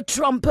sound of the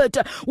trumpet.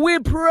 We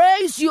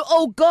praise you,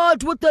 O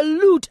God, with the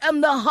lute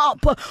and the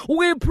harp.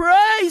 We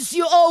praise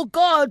you, O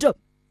God,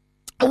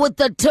 with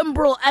the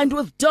timbrel and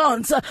with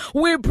dance.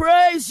 We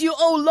praise you,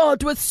 O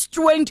Lord, with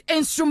stringed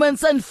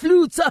instruments and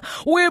flutes.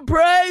 We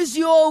praise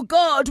you, O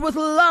God, with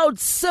loud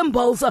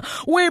cymbals.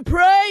 We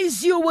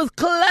praise you with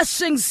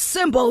clashing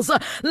cymbals.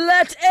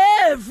 Let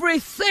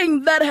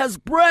everything that has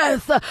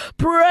breath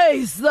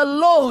praise the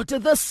Lord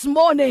this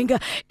morning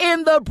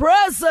in the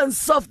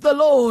presence of the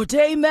Lord.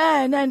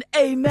 Amen and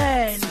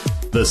amen.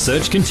 The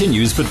search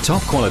continues for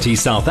top quality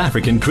South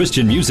African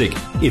Christian music.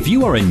 If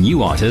you are a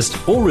new artist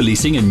or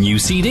releasing a new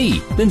CD,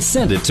 then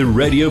send it to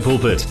Radio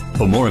Pulpit.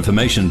 For more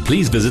information,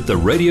 please visit the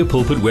Radio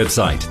Pulpit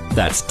website.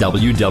 That's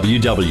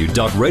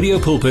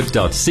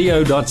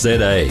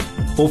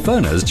www.radiopulpit.co.za. Or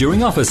phone us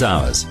during office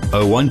hours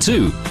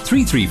 012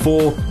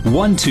 334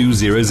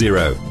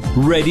 1200.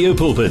 Radio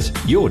Pulpit,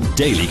 your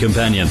daily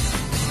companion.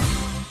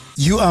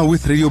 You are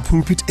with Radio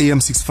Pulpit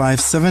AM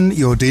 657,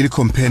 your daily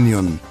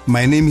companion.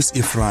 My name is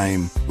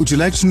Ephraim. Would you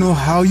like to know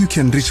how you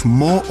can reach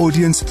more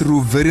audience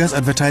through various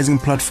advertising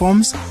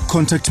platforms?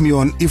 Contact me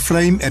on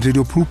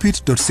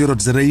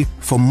ephraim@radiopulpit.co.za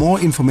for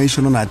more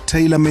information on our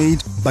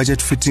tailor-made,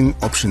 budget-fitting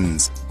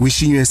options.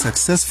 Wishing you a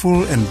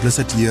successful and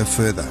blessed year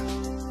further.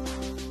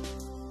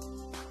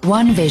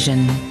 One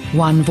vision,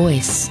 one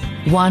voice,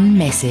 one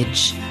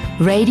message.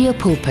 Radio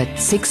Pulpit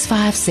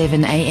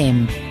 657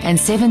 AM and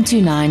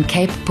 729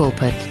 Cape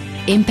Pulpit.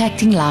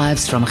 Impacting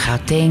lives from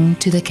Gauteng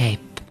to the Cape.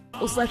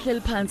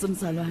 Usahleli phansi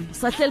mzalwane,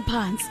 usahleli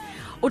phansi.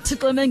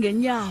 Uthixeme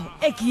ngenyawo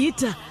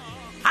egida.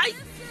 Hayi.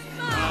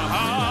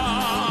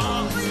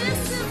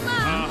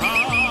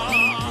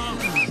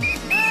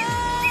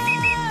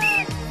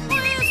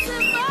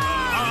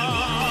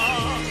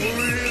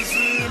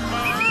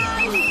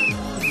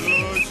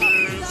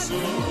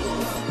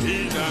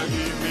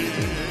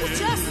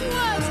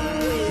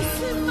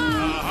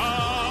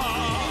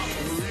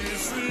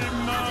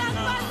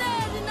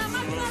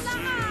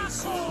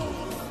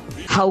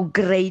 how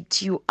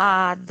great you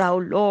are, thou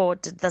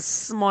Lord,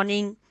 this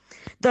morning.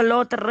 The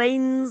Lord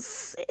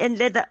reigns, and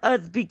let the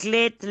earth be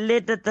glad,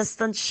 let the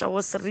distant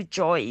shores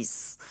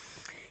rejoice.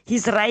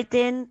 His right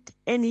hand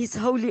and his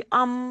holy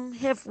arm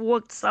have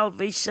worked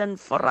salvation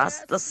for us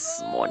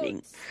this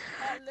morning.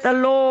 The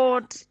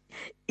Lord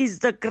is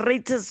the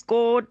greatest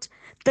God,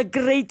 the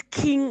great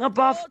King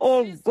above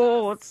all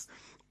gods.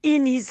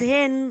 In his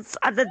hands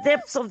are the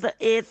depths of the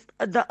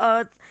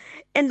earth,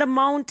 and the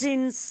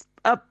mountains,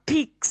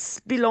 peaks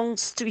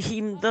belongs to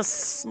him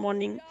this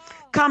morning.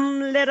 Come,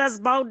 let us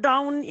bow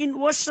down in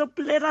worship.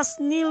 Let us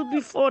kneel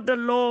before the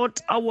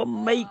Lord, our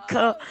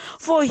Maker.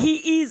 For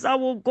he is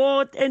our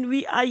God, and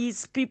we are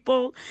his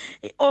people,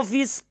 of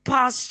his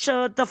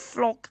pasture, the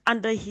flock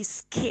under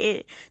his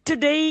care.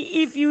 Today,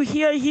 if you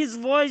hear his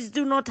voice,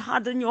 do not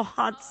harden your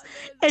hearts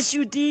as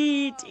you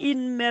did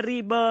in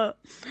Meribah.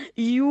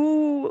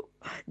 You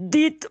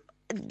did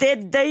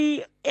that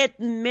day at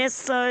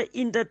Mesa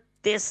in the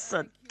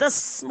desert.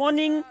 This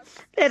morning,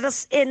 let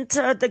us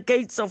enter the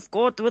gates of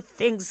God with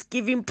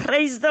thanksgiving.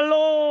 Praise the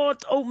Lord,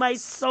 O my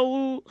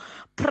soul.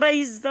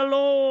 Praise the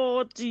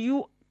Lord.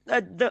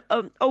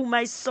 O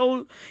my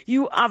soul,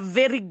 you are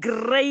very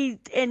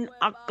great and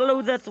are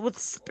clothed with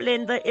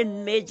splendor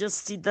and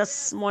majesty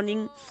this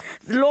morning.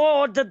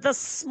 Lord,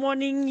 this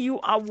morning you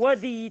are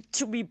worthy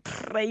to be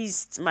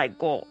praised, my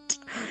God.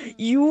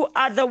 You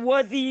are the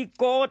worthy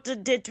God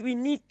that we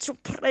need to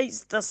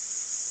praise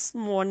this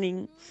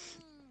morning.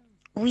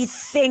 We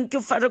thank you,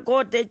 Father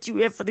God, that you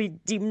have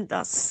redeemed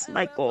us,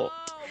 my God.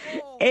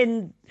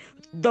 And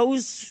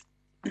those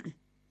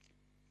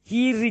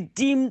he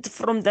redeemed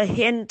from the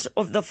hand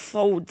of the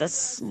foe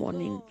this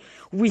morning.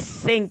 We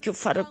thank you,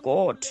 Father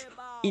God.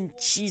 In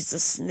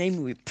Jesus'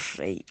 name we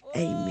pray.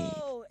 Amen.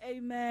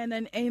 Amen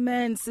and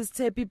amen.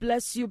 Sister Tepi,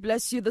 bless you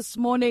this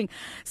morning.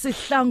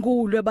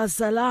 Sihlangulwe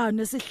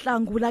bazalwane,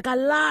 sihlangula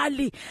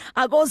kalali.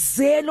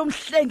 Akozela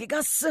umhlengi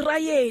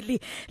kaSirayeli.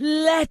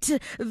 Let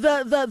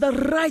the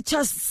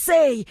righteous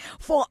say,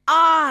 for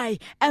I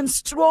am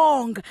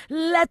strong.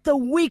 Let the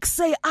weak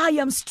say, I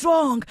am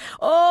strong.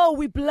 Oh,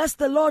 we bless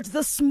the Lord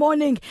this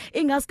morning.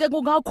 Ingaske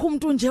kungakho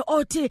umuntu nje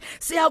othi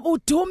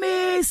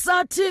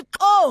siyakudumisa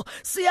Thixo,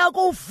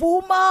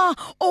 siyakuvuma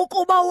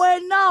ukuba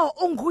wena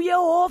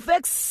unguYehova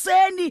ekseni.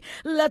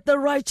 Let the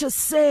righteous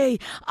say,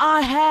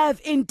 I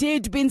have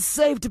indeed been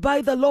saved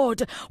by the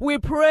Lord. We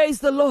praise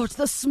the Lord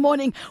this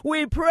morning.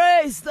 We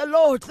praise the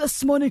Lord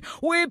this morning.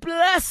 We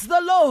bless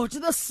the Lord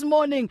this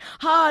morning.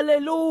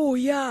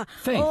 Hallelujah.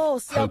 Faith,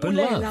 hope and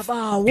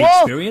love.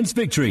 Experience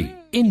victory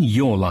in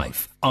your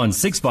life on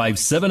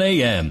 657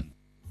 AM.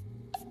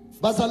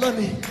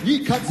 Bazalwane,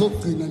 yikhathi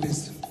zokugcina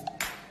lezi.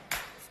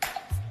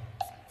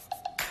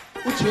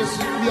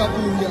 uJesu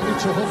uyabuya,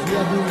 uJehova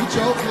uyabuya,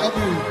 uJehova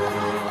uyabuya.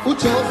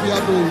 uJehova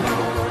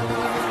uyabuya.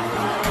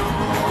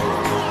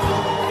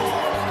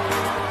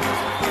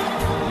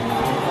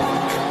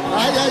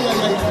 Ay.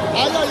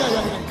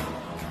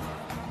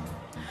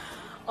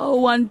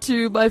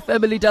 012 by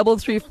family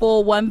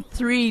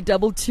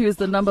 3341322 is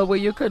the number where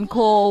you can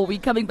call. We're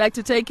coming back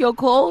to take your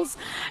calls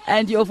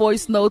and your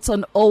voice notes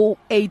on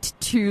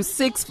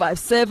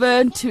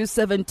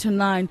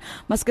 0826572729.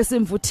 Maske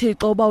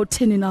simvuthixo uba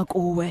uthini na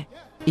kuwe.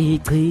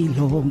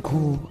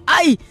 Icilongo.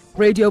 Ay,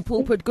 Radio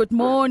Pulpit, good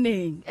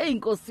morning. Hey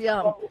Nkosi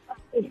yami.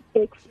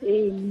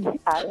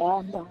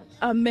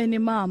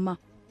 Amen mama.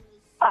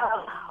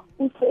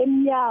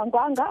 Usemnyango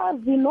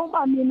angazi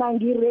noma mina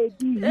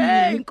ngiredi.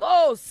 Hey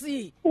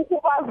Nkosi.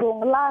 Ukuba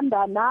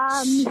zongilanda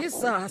nami.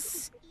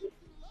 Jesus.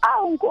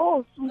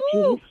 Nkosi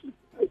uJesu.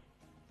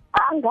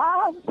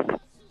 Angazi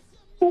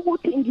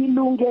ukuthi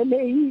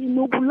ngilungele yini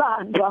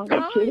ukulandwa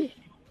nguJesu.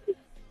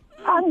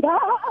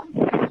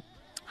 Angazi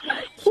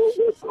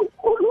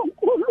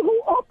uNkulunkulu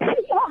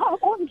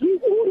ophilako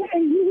ngibuye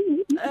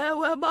yini.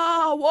 Ewe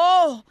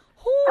bawo.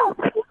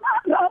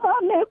 Ngaba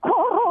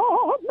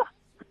necorona.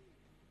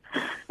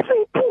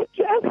 Sithi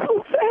Jesu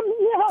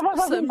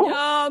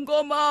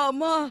semnyango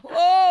mama.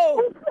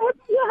 Oh,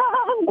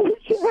 semnyango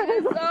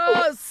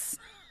Jesus.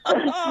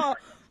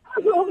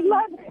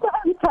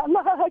 Zomlanhlanhla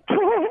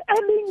lakhe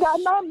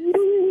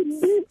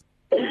elinganamlindi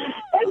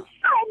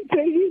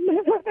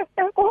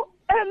elihlanzekileko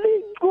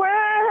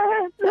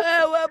elingcwele.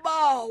 Ewe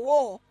bawo.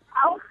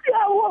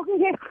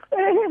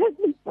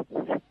 Awusiyawongeseni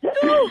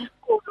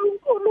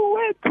uNkulunkulu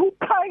wethu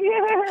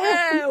phakeme.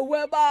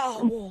 Ewe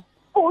bawo.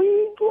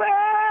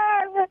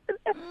 Uyingcwele.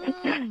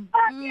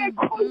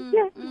 Akekho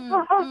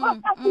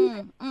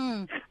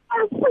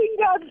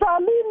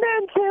asingadlali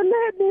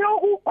nendleleni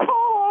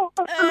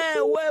yokukholwa.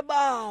 Ewe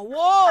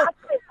bawo.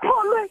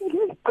 Asikholwe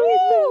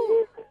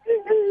ngeqiniso.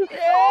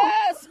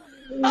 Yes.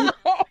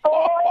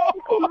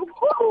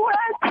 uNkulunkulu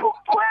wethu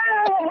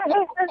ngcwele.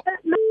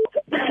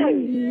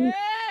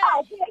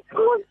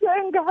 Akekho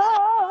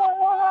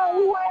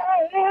njengawe.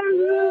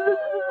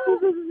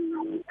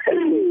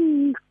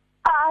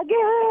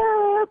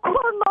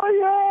 Akekho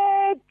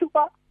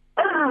noyedwa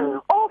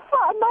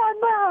ofana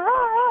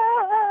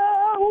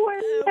nawe.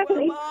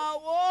 Ewe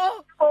bawo.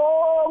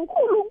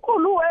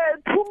 uNkulunkulu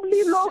wethu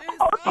umlilo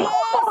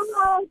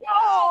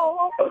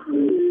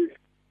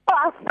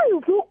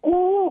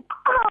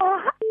asizuguqa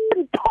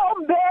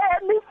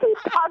inthombeni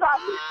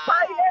siphakamisa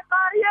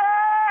yena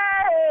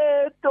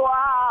yedwa.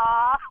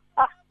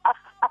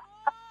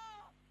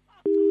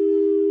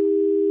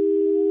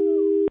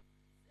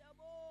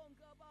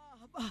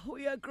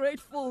 We are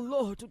grateful,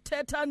 Lord,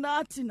 uthetha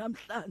nathi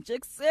namhlanje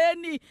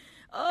ekseni.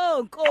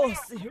 Oh,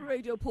 Nkosi,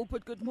 Radio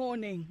Pulpit, good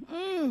morning.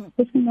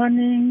 Good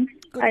morning,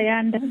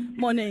 Ayanda.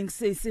 Morning,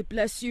 Sisi,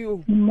 bless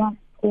you.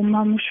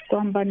 Mama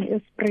Mshkwambani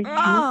Esprit.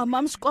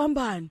 Mama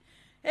Mshkwambani.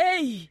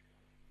 Hey.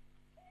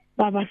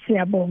 Baba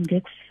siyabonga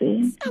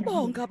ekseni.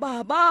 Siyabonga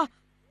baba.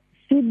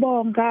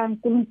 Sibonga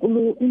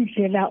uNkulunkulu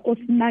indlela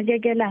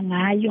osinakekela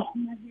ngayo.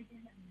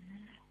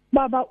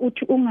 Baba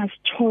uthi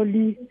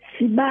ungasitholi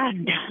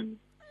sibanda.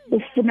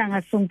 Ufuna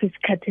ngasonke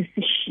isikhathi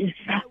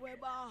sishisa.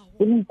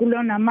 uNkulunkulu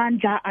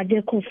onamandla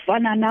akekho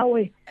ufana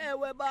nawe.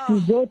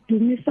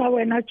 Sizodumisa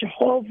wena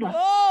Jehova.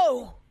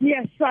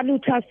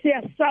 Siyasalutha,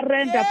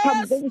 siyasurrender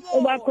phambi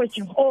kobuso bakho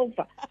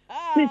Jehova.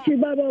 Sithi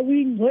baba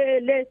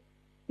uyingcwele.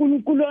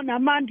 uNkulunkulu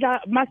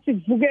onamandla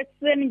masivuke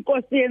ekseni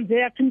inkosi yenze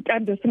yakhe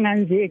intando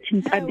singanzeki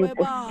intando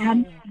Nkosi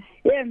yami.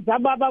 Yenza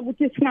baba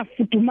ukuthi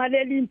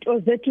singafudumaleli into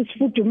zethu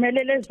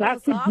sifudumelele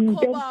zakho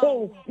izinto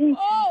Nkosi.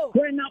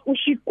 Wena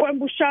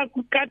ushikwembu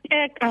shakho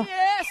kateka.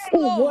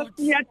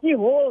 Uhosi yathi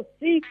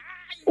hosi.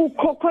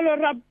 Ukhokholo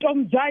rapto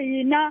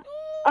mzayina.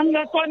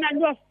 Angakona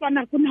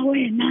lwafana kuna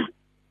wena.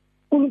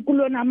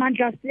 uNkulunkulu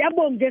onamandla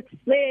siyabonga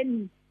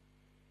ekseni.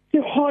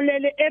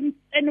 Siholele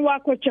emseni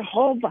wakho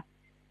Jehova.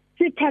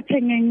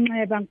 Siphathe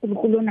ngenxeba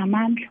uNkulunkulu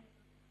onamandla.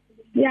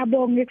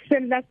 Siyabonga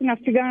ekseni la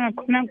singafikanga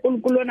khona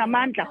uNkulunkulu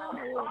onamandla.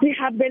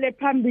 Sihambele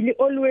phambili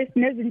always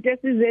nezinto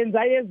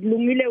esizenzayo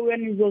ezilungile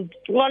wena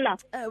izozithola.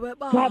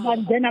 Baba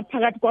ngena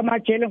phakathi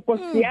kwamajele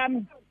Nkosi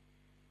yami.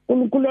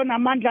 uNkulunkulu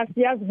onamandla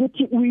siyazi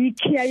ukuthi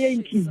uyikhiya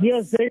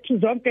yenhliziyo zethu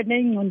zonke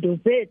nezingqondo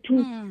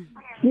zethu.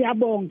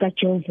 Siyabonga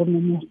Jehova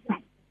nomusa.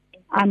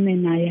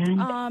 Amen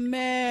ayana.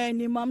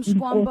 Amen Mama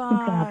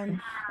Mshkwambani.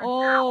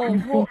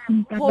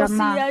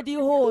 Hosi ya di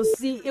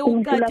hosi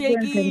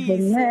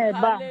eukatekise.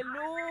 Hallelujah.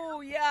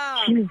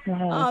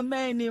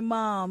 Amen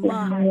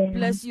mama.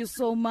 Bless you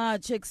so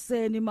much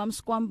ekseni Mama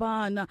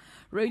Mshkwambana.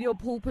 Radio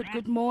Pulpit,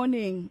 good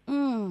morning.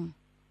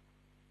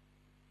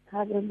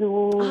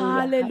 Hallelujah.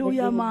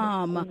 Hallelujah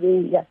mama.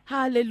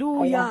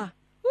 Hallelujah.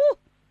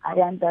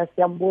 Ayanda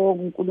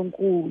siyambonga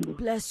uNkulunkulu.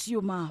 Bless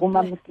you ma.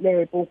 Uma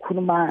msilepo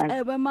ukhulumayo.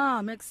 Ewe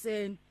mama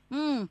ekseni.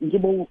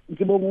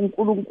 Ngibonga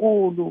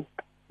uNkulunkulu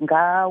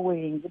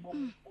ngawe, ngibonga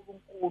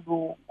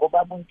uNkulunkulu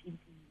ngoba bunkinti.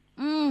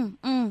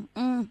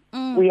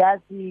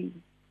 Uyazi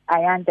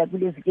Ayanda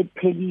kulezi ke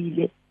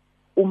kuphelile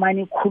uma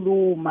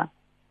nikhuluma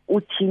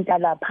uthinta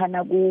lapha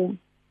na ku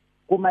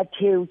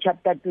Matthew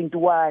chapter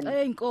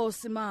 21.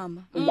 Nkosi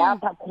mama.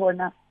 Lapha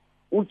khona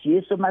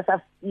uJesu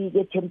masafike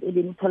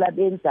ethempelini uthola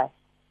benza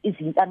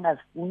izinto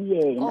angazifuni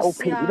yena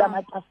uphendula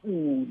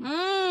amatafula.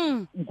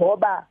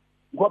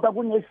 Ngoba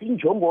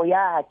kunesinjongo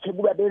yakhe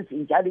kuba benza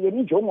njalo yena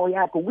injongo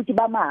yakhe ukuthi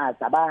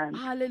bamazi abantu.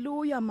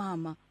 Hallelujah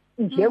mama.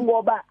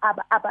 Njengoba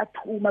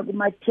abathuma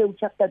kuMatthew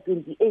chapter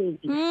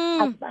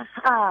 28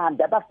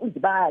 abahambe abafundi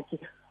bakhe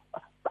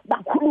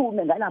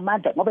bakhulume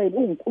ngalamandla ngoba yena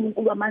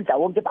uNkulunkulu wamandla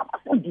wonke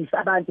babafundisa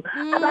abantu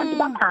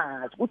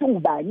bamazi ukuthi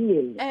ungubani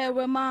yena.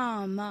 Ewe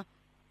mama.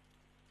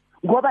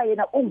 Ngoba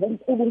yena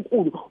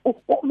unguNkulunkulu.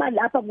 Uma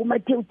lapha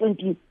kuMatthew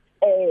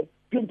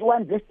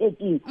 21 verse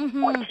 18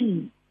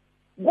 uthi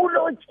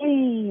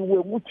kulotshiwe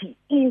ukuthi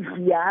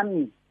indlu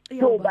yami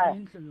yoba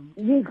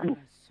indlu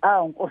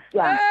Nkosi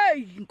yami.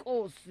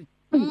 Nkosi.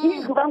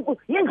 Indlu kaNkulunkulu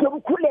indlu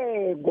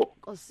yobukhuleko.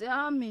 Nkosi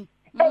yami.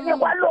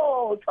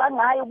 Kwalotshwa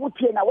ngayo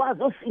ukuthi yena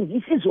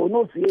wazosindisa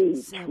izono zethu.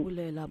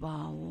 Siyabulela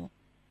bawo.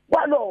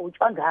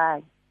 Kwalotshwa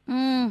ngayo.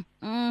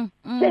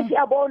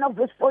 Sesiyabona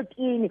verse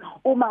 14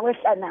 uma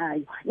wehla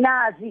nayo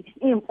nazi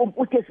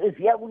impumputhe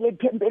seziya kuye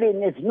ethempeleni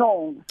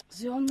nezinonga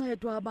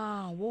ziyoncedwa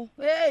bawo.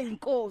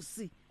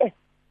 Nkosi.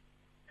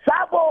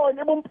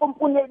 Sabona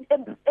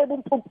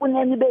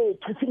ebumpumpuneni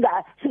bethu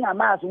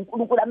singamazi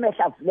uNkulunkulu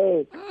amehla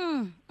avuleke.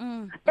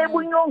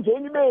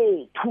 Ebunyongeni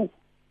bethu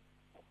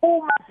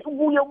uma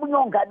sibuye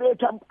ubunyonga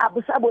bethu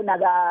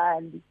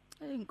abusabonakali.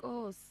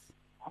 Nkosi.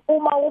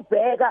 Uma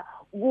ubheka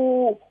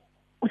ku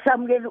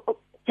Samuel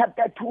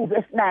chapter 2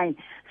 verse 9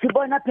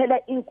 sibona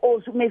phela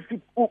inkosi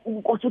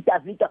uNkosi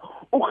uDavida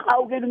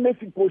uhawukela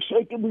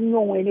uMefiboshethi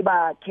ebunyongweni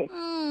bakhe.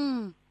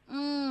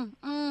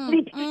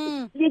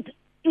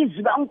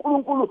 Izwa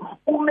uNkulunkulu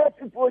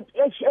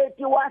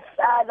uMefiboshethi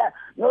wahlala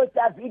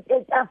noDavida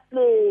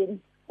etafuleni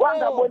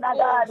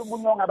wangabonakala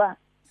ubunyonga ba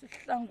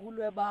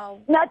sihlangulwe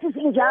bawo. Nathi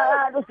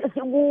sinjalo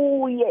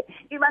sesibuye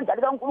ibandla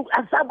likaNkulunkulu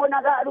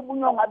asabonakala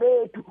ubunyonga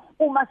bethu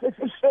uma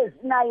sesihlezi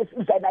naye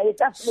sidla naye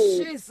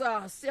etafuleni.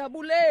 Jesus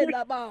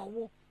siyabulela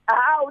bawo.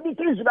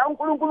 Lithi izwi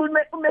likaNkulunkulu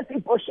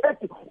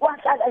uMefiboshethi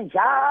wahlala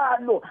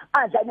njalo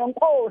adla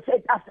nenkosi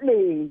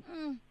etafuleni.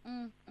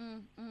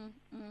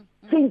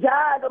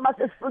 Sinjalo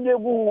mase sifike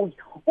kuyo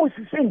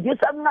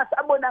usisindisa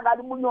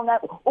kungasabonakala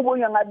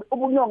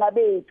ubunyonga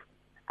bethu.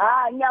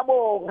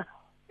 Ngiyabonga.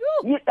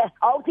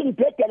 Awuthi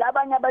ngibhedela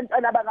abanye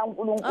abantwana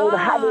bakaNkulunkulu.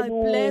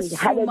 Hallelujah.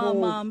 Bless you,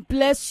 mama.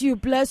 Bless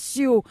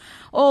you.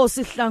 Oh,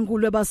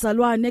 sihlangulwe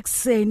bazalwane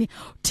ekseni.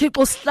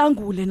 Thixo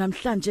sihlangule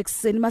namhlanje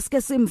ekseni.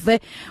 Masike simve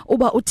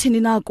uba uthini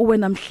na kuwe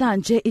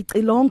namhlanje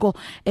icilongo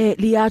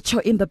liyacho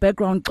in the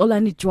background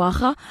xolani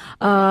jwaha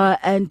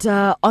and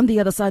on the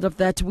other side of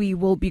that we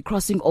will be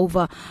crossing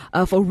over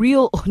for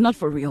real, not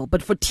for real,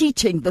 but for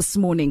teaching this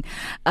morning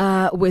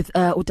with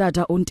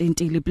Utata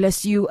Untintili.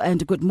 Bless you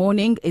and good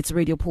morning. It's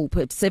Radio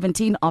Pulpit.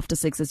 17 after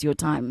 6 is your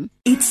time.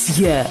 It's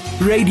here.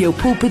 Radio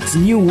Pulpit's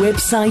new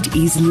website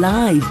is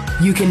live.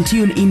 You can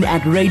tune in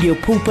at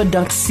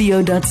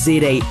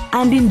radiopulpit.co.za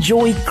and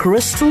enjoy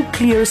crystal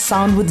clear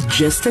sound with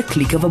just a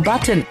click of a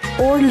button,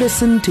 or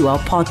listen to our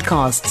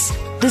podcasts.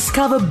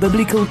 Discover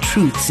biblical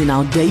truths in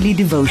our daily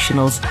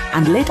devotionals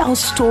and let our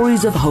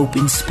stories of hope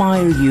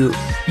inspire you.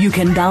 You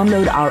can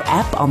download our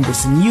app on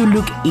this new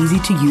look, easy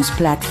to use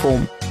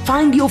platform.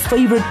 Find your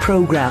favorite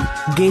program,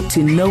 get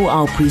to know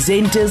our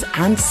presenters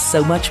and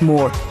so much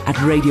more at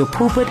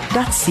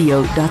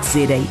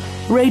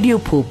radiopulpit.co.za. Radio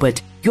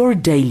Pulpit, your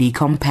daily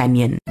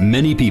companion.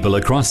 Many people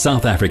across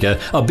South Africa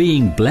are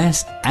being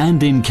blessed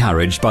and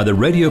encouraged by the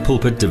Radio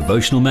Pulpit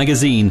devotional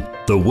magazine,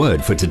 The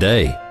Word for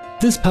Today.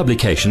 This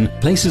publication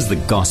places the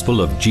gospel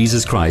of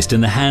Jesus Christ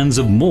in the hands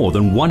of more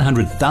than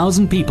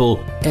 100,000 people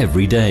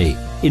every day,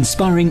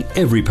 inspiring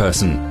every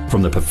person,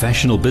 from the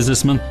professional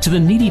businessman to the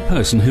needy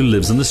person who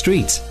lives on the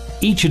streets.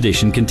 Each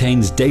edition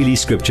contains daily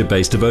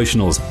scripture-based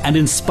devotionals and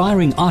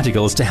inspiring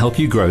articles to help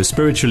you grow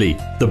spiritually.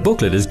 The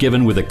booklet is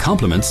given with the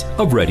compliments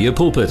of Radio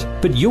Pulpit,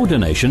 but your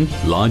donation,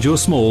 large or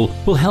small,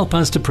 will help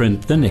us to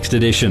print the next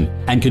edition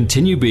and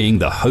continue being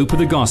the hope of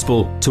the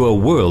gospel to a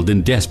world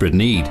in desperate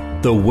need.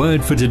 The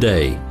Word for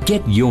Today.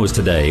 Get yours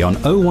today on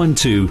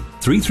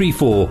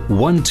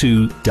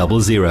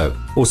 012-334-1200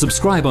 or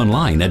subscribe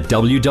online at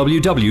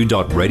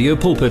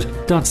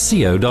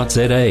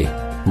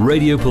www.radiopulpit.co.za.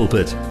 Radio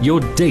Pulpit, your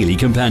daily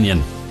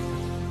companion.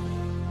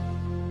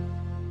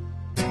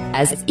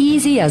 As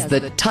easy as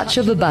the touch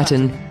of a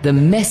button, the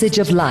message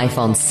of life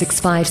on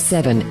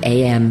 657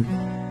 AM.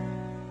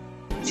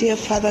 Dear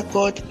Father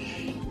God,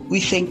 we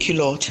thank you,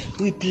 Lord.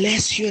 We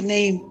bless your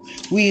name.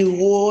 We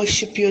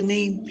worship your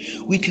name.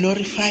 We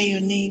glorify your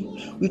name.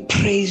 We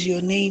praise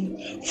your name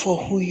for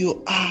who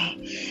you are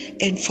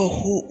and for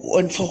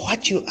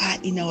what you are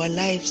in our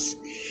lives.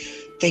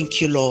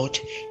 Thank you, Lord,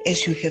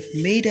 as you have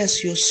made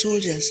us your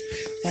soldiers.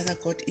 Father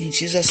God, in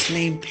Jesus'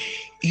 name,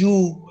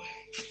 you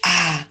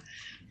are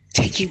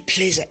taking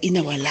pleasure in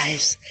our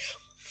lives.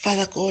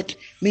 Father God,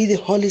 may the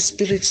Holy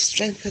Spirit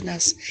strengthen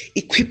us,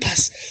 equip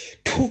us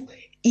to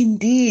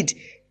indeed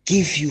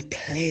give you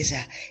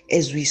pleasure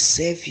as we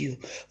serve you.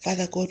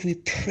 Father God, we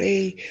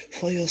pray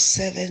for your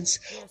servants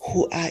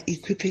who are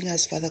equipping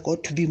us, Father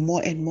God, to be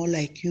more and more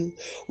like you.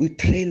 We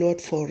pray, Lord,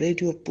 for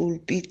Radio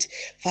Pulpit,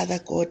 Father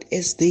God,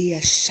 as they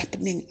are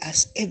sharpening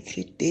us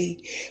every day.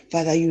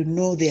 Father, you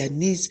know their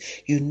needs.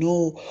 You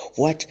know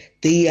what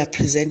they are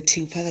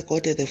presenting, Father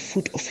God, at the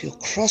foot of your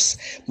cross.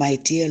 My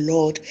dear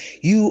Lord,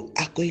 you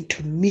are going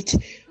to meet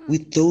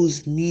with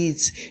those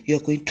needs. You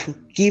are going to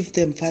give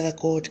them, Father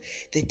God,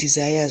 the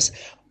desires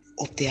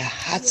of their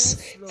hearts,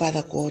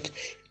 Father God,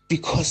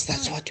 because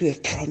that's what you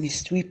have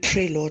promised. We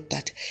pray, Lord,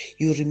 that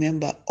you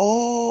remember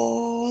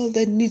all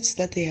the needs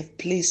that they have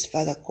placed,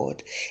 Father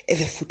God, at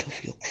the foot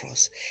of your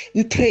cross.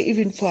 We pray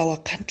even for our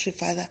country,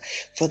 Father,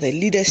 for the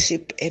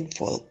leadership and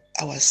for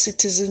our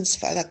citizens,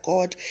 Father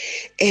God,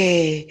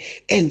 and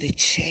the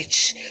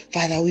church.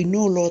 Father, we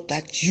know, Lord,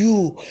 that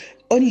you,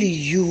 only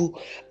you,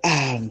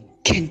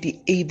 can be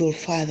able,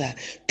 Father,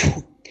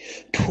 to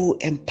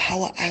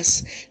empower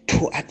us,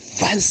 to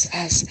advance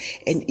us,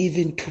 and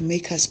even to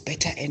make us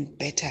better and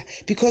better,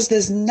 because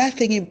there's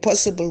nothing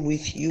impossible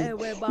with you.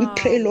 We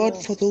pray, Lord,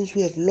 for those who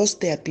have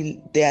lost their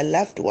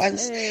loved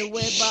ones.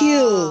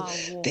 Heal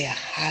their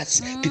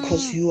hearts,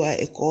 because you are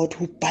a God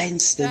who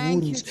binds the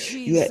wounds.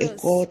 You are a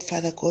God,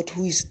 Father God,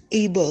 who is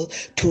able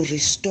to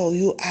restore.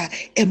 You are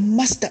a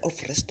master of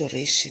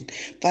restoration.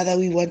 Father,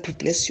 we want to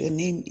bless your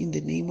name in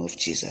the name of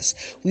Jesus.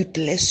 We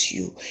bless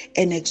you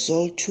and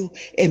exalt you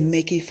and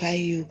magnify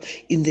you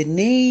in the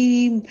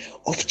name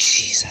of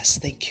Jesus.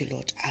 Thank you,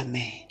 Lord.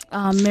 Amen.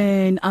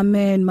 Amen,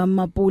 amen.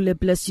 Mama Bule,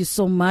 bless you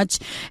so much.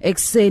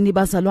 Ekseni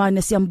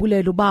bazalwane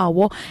siyambulelo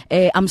bawo.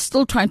 I'm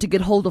still trying to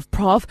get hold of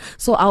Prof,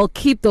 so I'll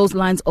keep those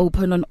lines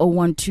open on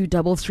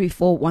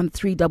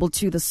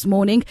 012-334-1322 this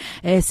morning.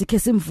 You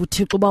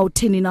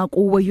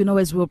know,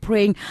 as we were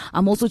praying,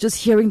 I'm also just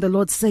hearing the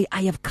Lord say,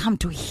 I have come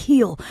to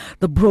heal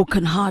the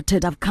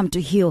brokenhearted. I've come to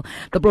heal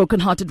the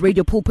brokenhearted.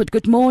 Radio Pulpit,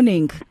 good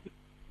morning.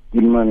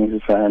 Good morning,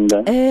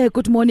 Sifanda.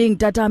 Good morning,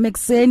 Tata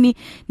Mekseni.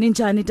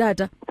 Ninjani,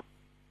 Tata?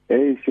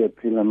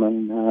 Siyaphila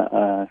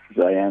mana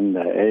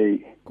Sayanda.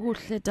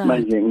 Kuhle Tata.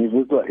 Manje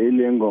ngizizwa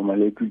ile ngoma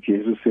lethu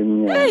Jesu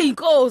semnyama.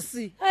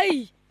 Nkosi.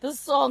 The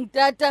song,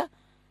 Tata.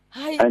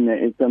 And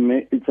it's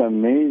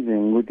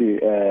amazing with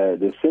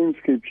the same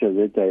scripture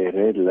that I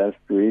read last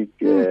week,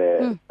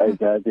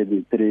 Isaiah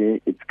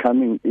 33. It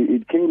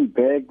came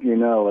back, you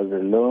know, I was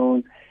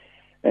alone.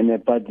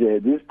 But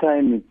this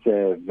time it's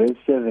verse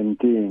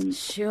 17.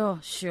 Sure.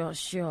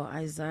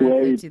 Isaiah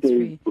where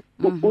 33.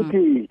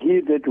 Uthi, he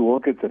that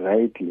walketh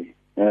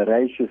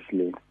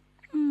righteously,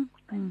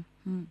 and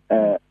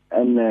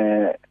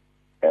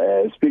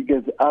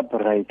speaketh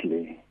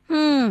uprightly.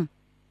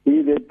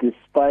 He that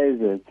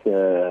despiseth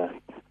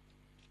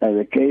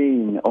the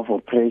gain of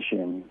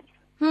oppression,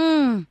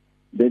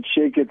 that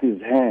shaketh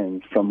his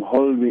hands from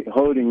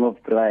holding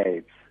of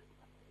bribes.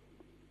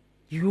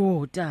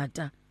 Yo,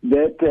 Dada.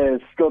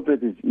 That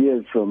stoppeth his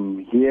ears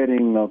from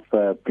hearing of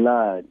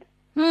blood,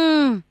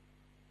 and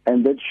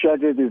that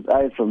shutteth his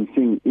eyes from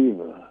seeing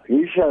evil.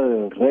 He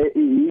shall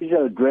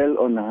dwell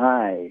on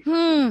high,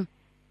 and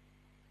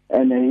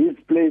his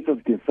place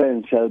of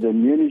defense shall the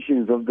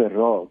munitions of the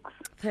rocks.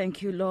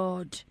 Thank you,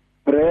 Lord.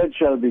 Bread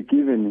shall be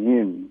given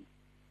him,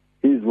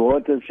 his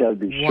water shall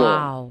be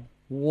sure.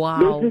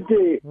 Wow.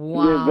 The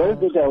verse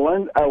that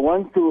I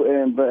want to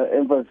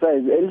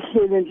emphasize,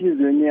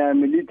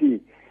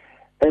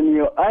 and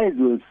your eyes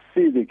will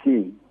see the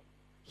King.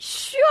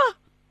 Sure.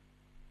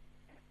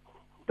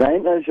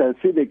 Thine eyes shall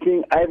see the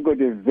King. I've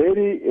got a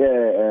very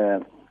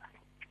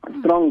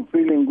strong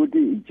feeling that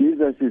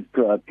Jesus is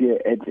to appear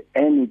at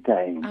any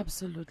time.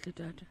 Absolutely,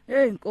 Dad.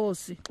 Hey,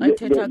 Nkosi.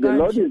 The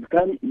Lord is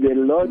coming. The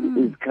Lord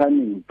is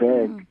coming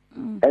back.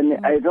 And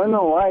I don't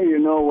know why,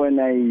 when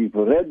I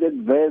read that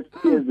verse,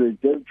 tears were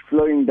just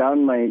flowing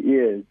down my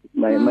ears,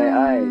 my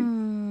eyes.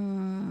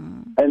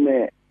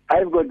 And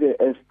I've got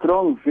a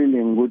strong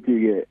feeling that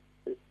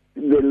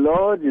the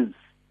Lord is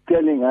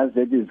telling us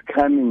that He's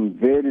coming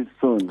very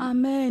soon.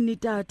 Amen,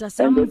 Tata.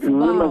 And that we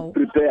must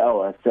prepare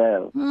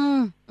ourselves.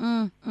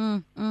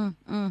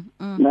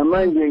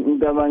 Namanje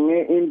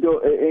ngitabange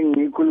into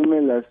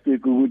engikhulume last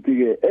week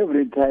ukuthi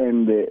every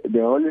time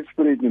the Holy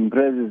Spirit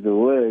impresses the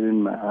word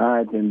in my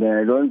heart and then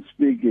I don't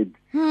speak it,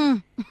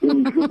 and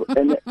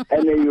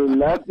you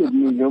laugh at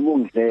me njengoba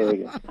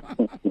ungihleka.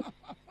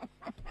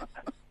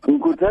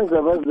 Ngikhuthaza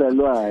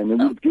abazalwane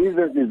ukuthi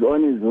Jesus is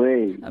on his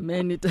way.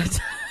 Amen,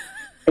 Tata.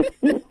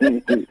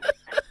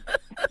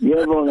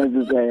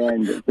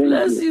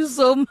 Bless you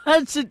so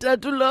much,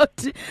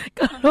 Tatuloti.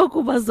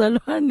 Kaloku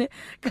bazalwane,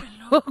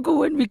 kaloku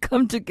when we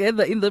come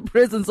together in the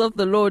presence of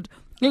the Lord,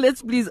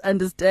 let's please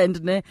understand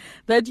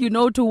that,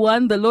 to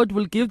one, the Lord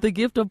will give the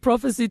gift of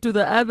prophecy, to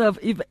the other.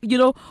 If,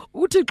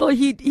 Uthixo,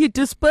 he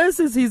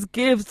disperses his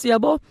gifts.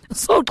 So,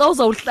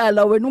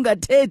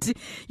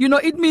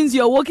 it means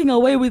you're walking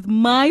away with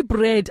my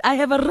bread. I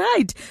have a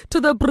right to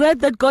the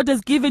bread that God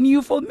has given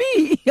you for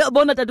me.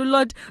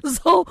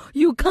 So,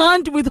 you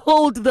can't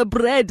withhold the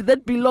bread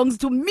that belongs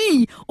to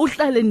me. We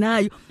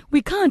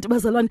can't,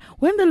 Bazalwane.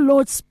 When the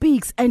Lord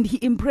speaks and he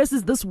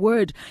impresses this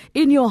word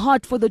in your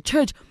heart for the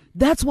church,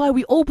 that's why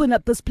we open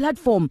up this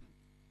platform.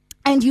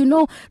 And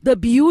the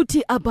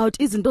beauty about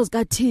Izinto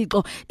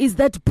zikaThixo is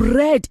that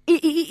bread,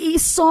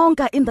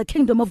 isonka in the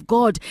kingdom of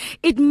God,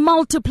 it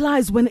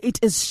multiplies when it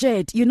is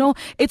shared.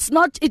 It's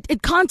not,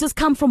 it can't just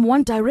come from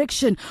one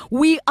direction.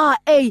 We are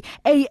a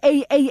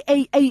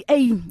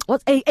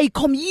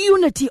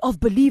community of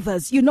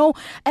believers.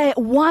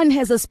 One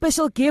has a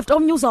special gift.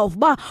 Like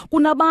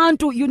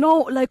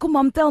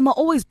Umam Thelma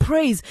always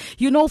prays,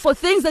 for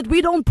things that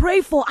we don't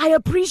pray for. I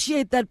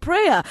appreciate that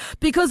prayer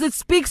because it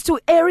speaks to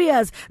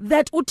areas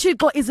that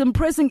is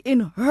impressing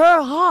in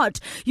her heart,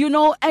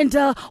 and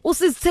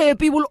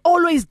Usitepi will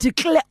always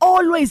declare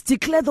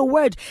the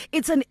word.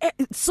 It's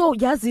so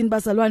Yazin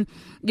Bazalwan,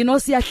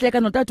 siyahleka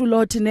notatu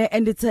lot,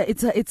 and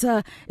it's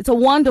a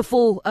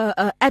wonderful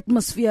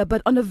atmosphere.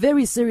 But on a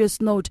very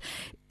serious note,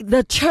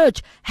 the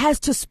church has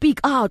to speak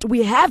out.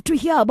 We have to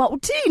hear about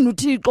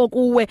Uthixo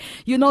kuwe.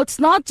 It's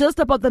not just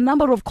about the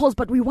number of calls,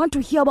 but we want to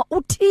hear about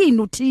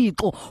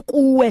Uthixo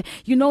kuwe.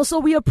 So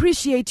we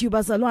appreciate you,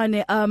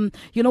 Bazalwane.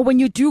 When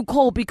you do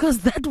call,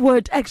 because that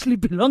word actually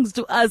belongs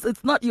to us.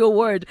 It's not your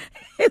word.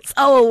 It's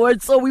our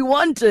word. So we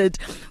want it.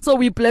 So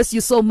we bless you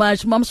so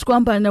much. Mam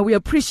Skwambana, we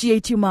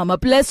appreciate you, Mama.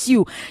 Bless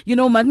you.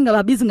 So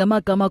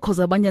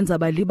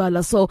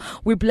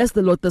we bless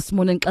the Lord this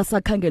morning.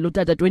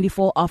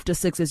 24 after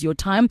 6 is your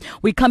time.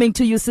 We're coming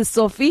to you, Sis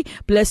Sophie.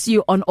 Bless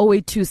you on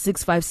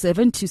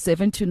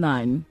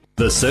 082-657-2729.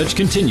 The search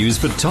continues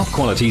for top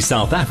quality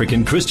South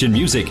African Christian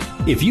music.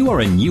 If you are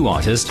a new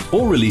artist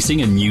or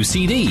releasing a new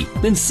CD,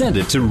 then send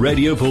it to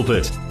Radio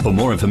Pulpit. For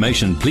more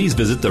information, please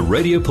visit the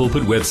Radio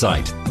Pulpit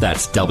website.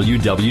 That's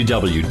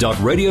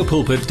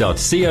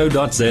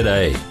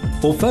www.radiopulpit.co.za.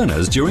 Or phone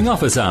us during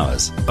office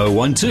hours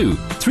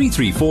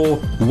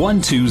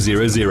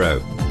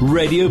 012-334-1200.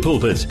 Radio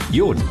Pulpit,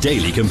 your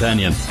daily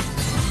companion.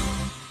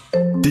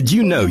 Did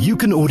you know you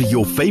can order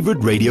your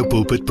favorite Radio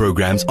Pulpit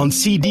programs on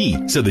CD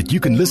so that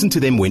you can listen to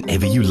them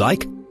whenever you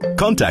like?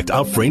 Contact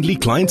our friendly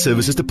client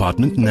services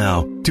department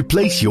now to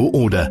place your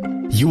order.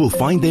 You will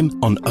find them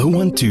on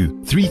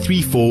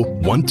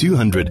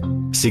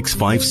 012-334-1200,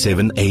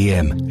 657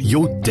 AM,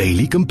 your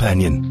daily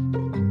companion.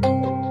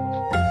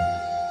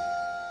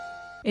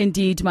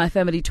 Indeed, my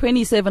family,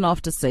 27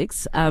 after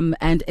 6,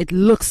 and it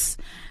looks,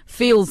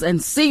 feels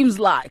and seems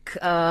like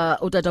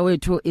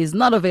Utata is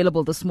not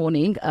available this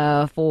morning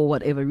for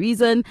whatever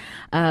reason,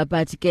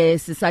 but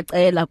ke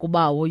sisacela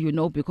kubawo, you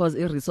know, because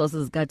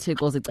resources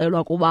kaThixo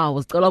zicelwa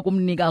kubawo, zicelwa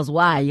kumnikazi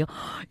wayo,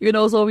 you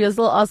know, so we are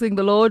still asking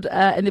the Lord,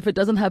 and if it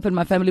doesn't happen,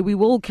 my family, we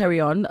will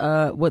carry on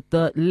with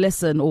the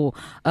lesson or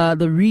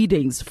the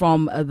readings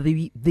from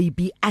the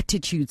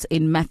Beatitudes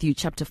in Matthew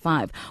chapter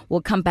 5.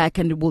 We'll come back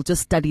and we'll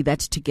just study that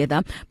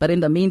together. But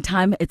in the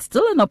meantime, it's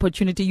still an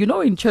opportunity. You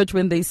know, in church,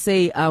 when they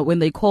say, when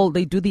they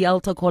do the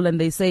altar call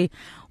and they say,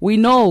 we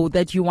know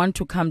that you want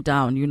to come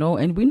down, you know,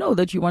 and we know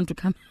that you want to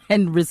come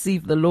and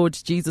receive the Lord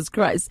Jesus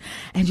Christ.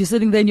 And you're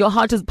sitting there and your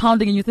heart is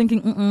pounding and you're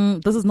thinking,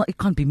 this is not, it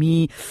can't be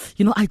me.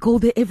 You know, I go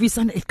there every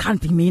Sunday. It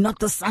can't be me. Not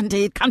this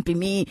Sunday. It can't be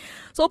me.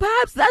 So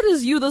perhaps that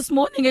is you this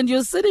morning and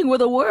you're sitting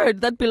with a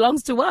word that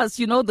belongs to us.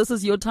 You know, this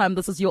is your time.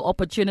 This is your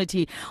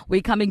opportunity. We're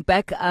coming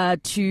back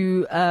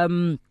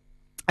to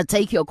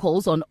take your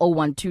calls on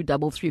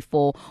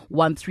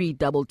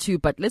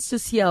 012-334-1322. But let's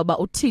just hear about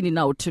Utini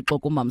now to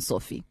Mam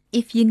Sophie.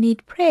 If you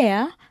need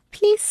prayer,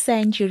 please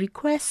send your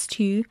request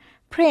to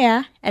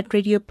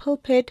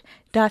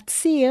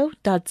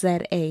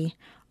prayer@radiopulpit.co.za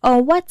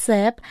or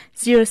WhatsApp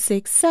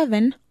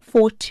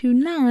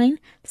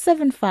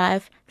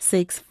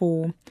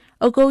 067-429-7564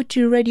 or go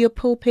to Radio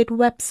Pulpit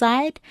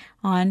website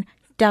on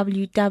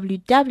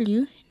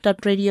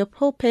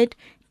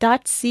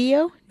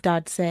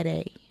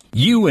www.radiopulpit.co.za.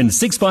 You and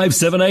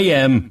 657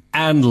 AM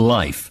and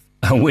life.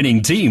 A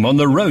winning team on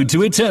the road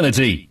to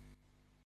eternity.